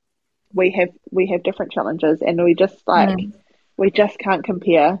we have different challenges, and we just we just can't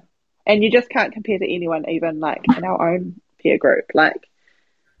compare. And you just can't compare to anyone, even like in our own peer group. Like,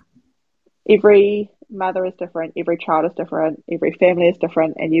 every mother is different, every child is different, every family is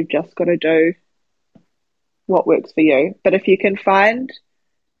different, and you've just got to do what works for you. But if you can find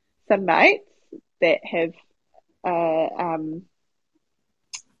some mates that have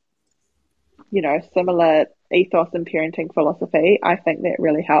similar ethos and parenting philosophy, I think that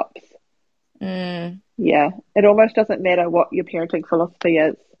really helps. Yeah, it almost doesn't matter what your parenting philosophy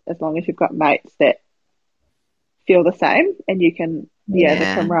is, as long as you've got mates that feel the same, and you can the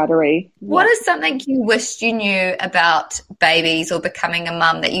camaraderie. What is something you wished you knew about babies or becoming a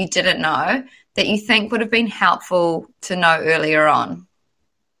mum that you didn't know that you think would have been helpful to know earlier on?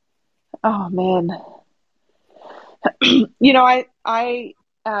 Oh man, I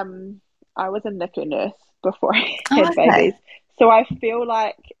was a NICU nurse before I had babies, so I feel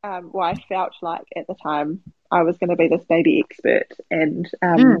like I felt like at the time I was going to be this baby expert, and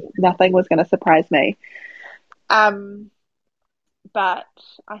nothing was going to surprise me. But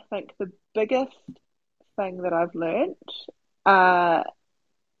I think the biggest thing that I've learned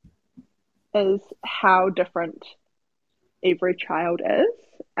is how different every child is.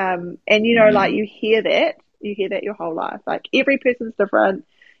 And like you hear that your whole life. Like, every person's different,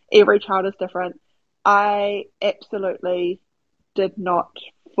 every child is different. I absolutely did not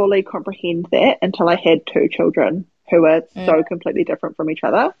fully comprehend that until I had two children who are so completely different from each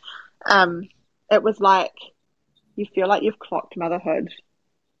other. It was like, you feel like you've clocked motherhood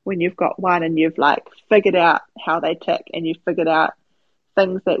when you've got one, and you've like figured out how they tick, and you've figured out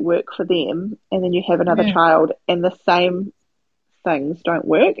things that work for them, and then you have another child and the same things don't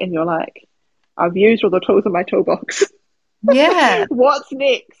work, and you're like, I've used all the tools in my toolbox. Yeah. What's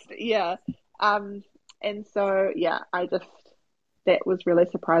next? Yeah. And so that was really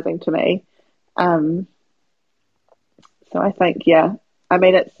surprising to me. So I think I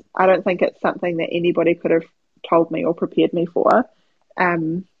don't think it's something that anybody could have told me or prepared me for.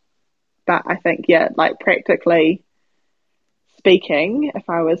 But I think, like, practically speaking, if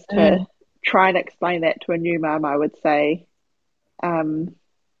I was to try and explain that to a new mum, I would say,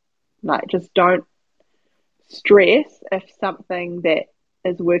 like, just don't stress if something that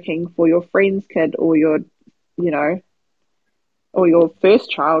is working for your friend's kid or your, or your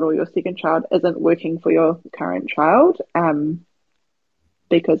first child or your second child isn't working for your current child,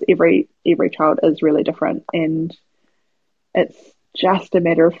 because every child is really different, and it's just a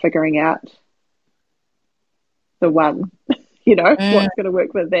matter of figuring out the one, what's going to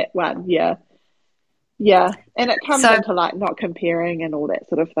work with that one. Yeah. And it comes into like not comparing and all that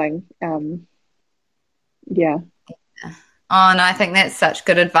sort of thing. Yeah. Oh, no, I think that's such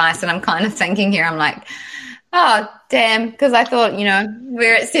good advice. And I'm kind of thinking here, I'm like, oh, damn, because I thought,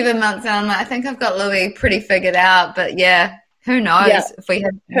 we're at 7 months and I'm like, I think I've got Louis pretty figured out. But who knows? If we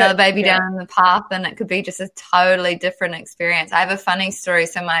had another baby down the path, then it could be just a totally different experience. I have a funny story.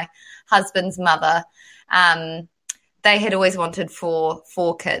 So my husband's mother, they had always wanted four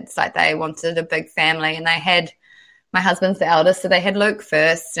kids. Like, they wanted a big family, and they had, my husband's the eldest, so they had Luke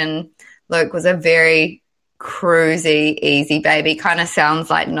first, and Luke was a very cruisy, easy baby. Kind of sounds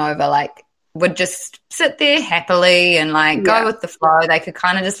like Nova, like would just sit there happily and like go with the flow. They could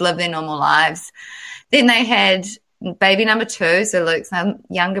kind of just live their normal lives. Then they had baby number 2, so Luke's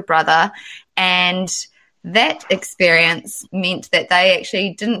younger brother, and that experience meant that they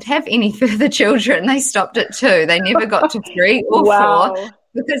actually didn't have any further children. They stopped at 2. They never got to 3 or 4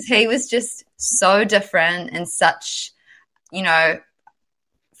 because he was just so different and such,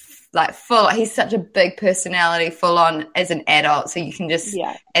 like he's such a big personality, full on as an adult. So you can just,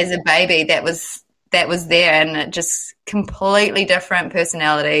 as a baby, that was there, and it just completely different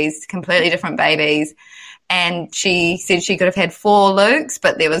personalities, completely different babies. And she said she could have had 4 Lukes,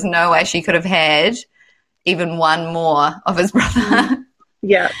 but there was no way she could have had even one more of his brother.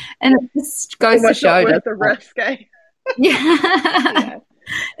 Yeah. And it just goes Almost to show. not worth the risk, eh? Yeah. Yeah.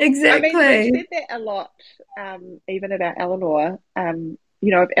 Exactly. I mean, we've said that a lot, even about Eleanor.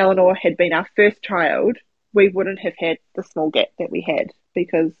 If Eleanor had been our first child, we wouldn't have had the small gap that we had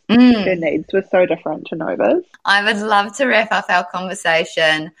because her needs were so different to Nova's. I would love to wrap up our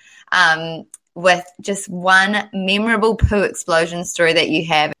conversation with just one memorable poo explosion story that you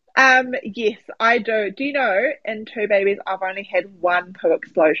have. Yes, I do. Do you know, in two babies, I've only had one poo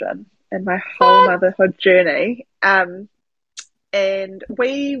explosion in my whole motherhood journey. And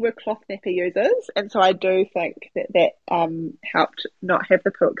we were cloth nappy users, and so I do think that helped not have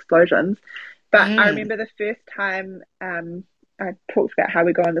the poo explosions. But I remember the first time I talked about how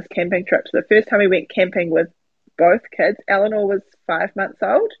we go on this camping trip. So the first time we went camping with both kids, Eleanor was 5 months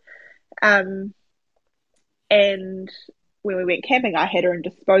old, and when we went camping, I had her in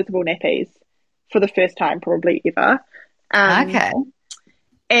disposable nappies for the first time probably ever. Okay.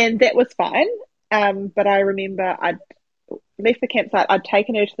 And that was fine. But I remember I'd left the campsite, I'd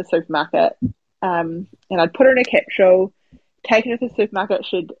taken her to the supermarket, and I'd put her in a capsule, taken her to the supermarket.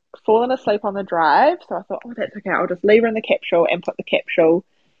 She'd fallen asleep on the drive, so I thought, oh, that's okay, I'll just leave her in the capsule and put the capsule,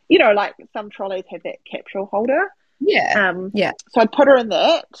 like some trolleys have that capsule holder. Yeah. So I'd put her in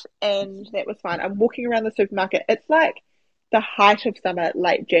that, and that was fine. I'm walking around the supermarket. It's like the height of summer,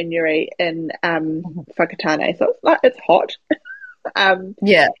 late January in Whakatane, so it's hot. And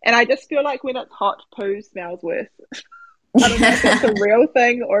I just feel like when it's hot, poo smells worse. I don't know if it's a real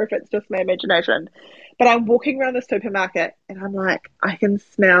thing or if it's just my imagination. But I'm walking around the supermarket and I'm like, I can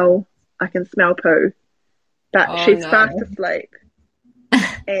smell poo. But she's fast asleep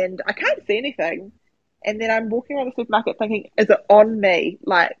and I can't see anything. And then I'm walking around the supermarket thinking, is it on me?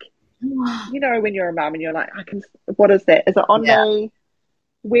 Like, when you're a mum and you're like, what is that? Is it on me?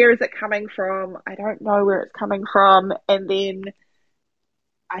 Where is it coming from? I don't know where it's coming from. And then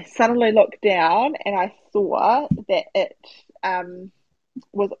I suddenly looked down and I saw that it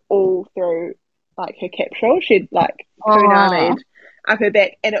was all through like her capsule. She'd like punani'd up her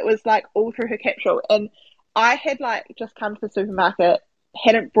back, and it was like all through her capsule. And I had like just come to the supermarket,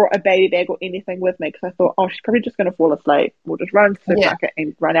 hadn't brought a baby bag or anything with me because I thought, oh, she's probably just going to fall asleep. We'll just run to the supermarket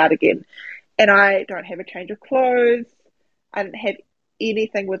and run out again. And I don't have a change of clothes. I didn't have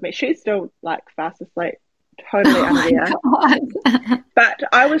anything with me. She's still like fast asleep, totally unaware. But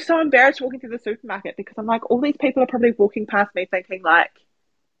I was so embarrassed walking through the supermarket because I'm like, all these people are probably walking past me thinking like,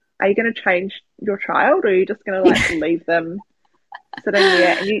 are you going to change your child or are you just going to like leave them sitting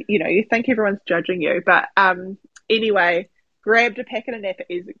there? And you think everyone's judging you. But anyway, grabbed a packet of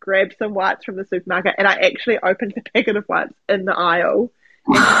nappies, grabbed some wipes from the supermarket, and I actually opened the packet of wipes in the aisle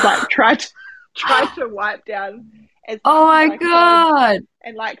and just like tried to wipe down as much as I could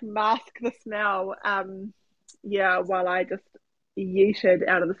and like mask the smell. While I just yeeted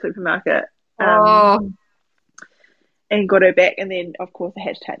out of the supermarket and got her back, and then of course I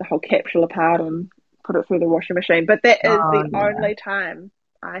had to take the whole capsule apart and put it through the washing machine. But that is the only time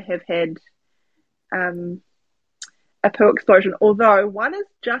I have had a poo explosion, although one is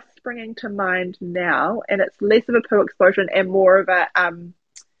just springing to mind now, and it's less of a poo explosion and more of a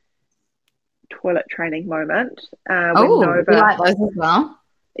toilet training moment. When Nova, you like those as well?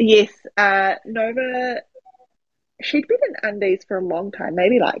 Yes, Nova, she'd been in undies for a long time,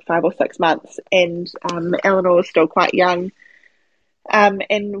 maybe like 5 or 6 months, and Eleanor was still quite young.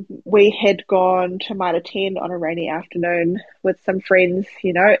 And we had gone to Mitre 10 on a rainy afternoon with some friends,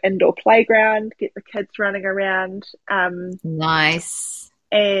 indoor playground, get the kids running around. Nice.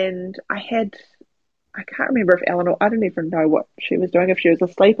 And I can't remember if Eleanor, I don't even know what she was doing, if she was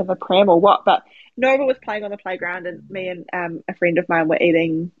asleep in the pram or what, but Nova was playing on the playground and me and a friend of mine were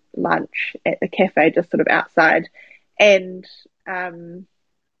eating lunch at the cafe just sort of outside. And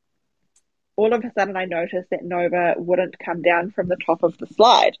all of a sudden I noticed that Nova wouldn't come down from the top of the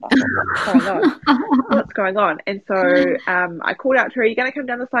slide. I thought, what's going on? And so I called out to her, are you going to come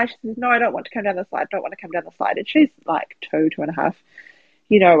down the slide? She says, no, I don't want to come down the slide. And she's like 2.5.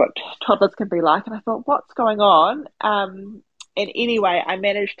 You know what toddlers can be like. And I thought, what's going on? And anyway, I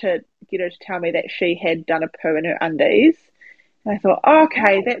managed to get her to tell me that she had done a poo in her undies. And I thought,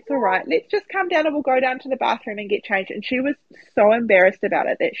 okay, that's all right. Let's just come down and we'll go down to the bathroom and get changed. And she was so embarrassed about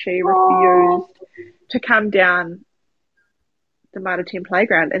it that she refused to come down the Mitre 10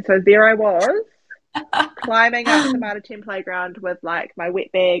 playground. And so there I was, climbing up the Mitre 10 playground with like my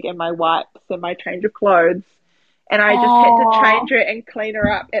wet bag and my wipes and my change of clothes. And I just had to change her and clean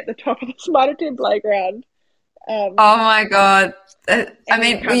her up at the top of this Mitre 10 playground. Oh my God. I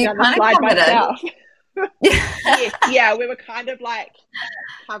mean, were you kind of covered myself. Yes, yeah, we were kind of like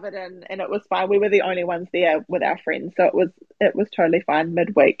covered in, and it was fine. We were the only ones there with our friends, so it was totally fine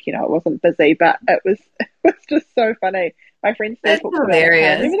midweek. It wasn't busy, but it was just so funny. My friend still That's talks about that time.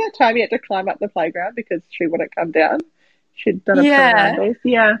 hilarious. Remember that time you had to climb up the playground because she wouldn't come down? She'd done a poo in Yeah. undies.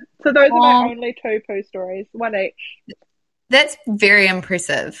 Yeah. So those are my Oh, only two poo stories, one each. that's very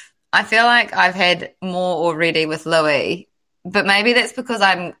impressive. I feel like I've had more already with Louis, but maybe that's because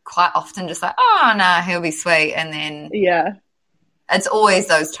I'm quite often just like, oh, no, he'll be sweet. And then Yeah, it's always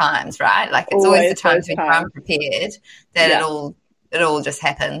those times, right? Like it's always the always those times when you're times. unprepared that Yeah. it all just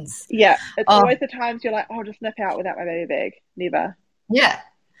happens. Yeah. It's Oh, always the times you're like, oh, just nip out without my baby bag. Never, yeah.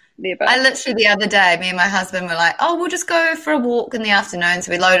 I never. literally the other day, me and my husband were like, oh, we'll just go for a walk in the afternoon.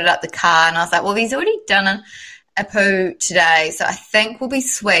 So we loaded up the car and I was like, well, he's already done a poo today. So I think we'll be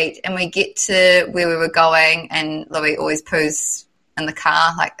sweet. And we get to where we were going and Louis always poos in the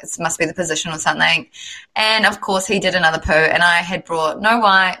car, like it must be the position or something. And of course he did another poo and I had brought no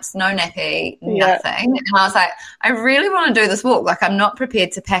wipes, no nappy, Yeah. nothing. And I was like, I really want to do this walk. Like I'm not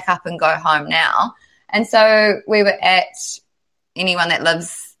prepared to pack up and go home now. And so we were at anyone that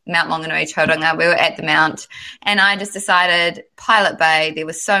lives Mount Maunganui, Tauranga, we were at the Mount and I just decided Pilot Bay, there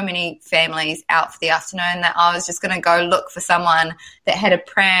were so many families out for the afternoon that I was just going to go look for someone that had a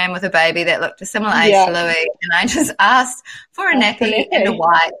pram with a baby that looked a similar age to Yeah. Louis. And I just asked for a Ask for nappy and a nappy.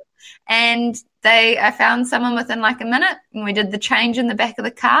 wipe. And I found someone within like a minute and we did the change in the back of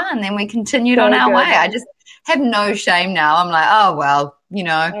the car and then we continued on So our way. good. I just have no shame now. I'm like, oh, well,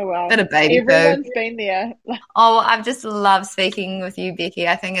 Oh well. bit of baby poo. Everyone's been there. Oh, I've just loved speaking with you, Beckie.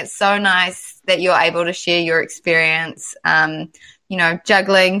 I think it's so nice that you're able to share your experience,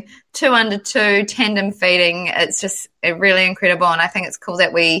 juggling 2 under 2, tandem feeding. It's just really incredible. And I think it's cool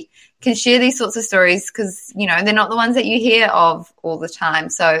that we can share these sorts of stories because, they're not the ones that you hear of all the time.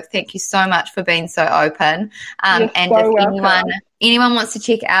 So thank you so much for being so open. You're And if so welcome. anyone wants to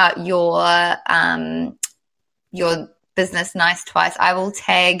check out your business, Nice Twice, I will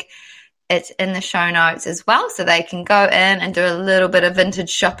tag it in the show notes as well so they can go in and do a little bit of vintage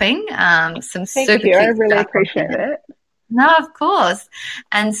shopping. Some Thank super you. I cute really stuff on appreciate there. that. No, of course.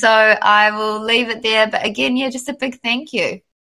 And so I will leave it there. But again, yeah, just a big thank you.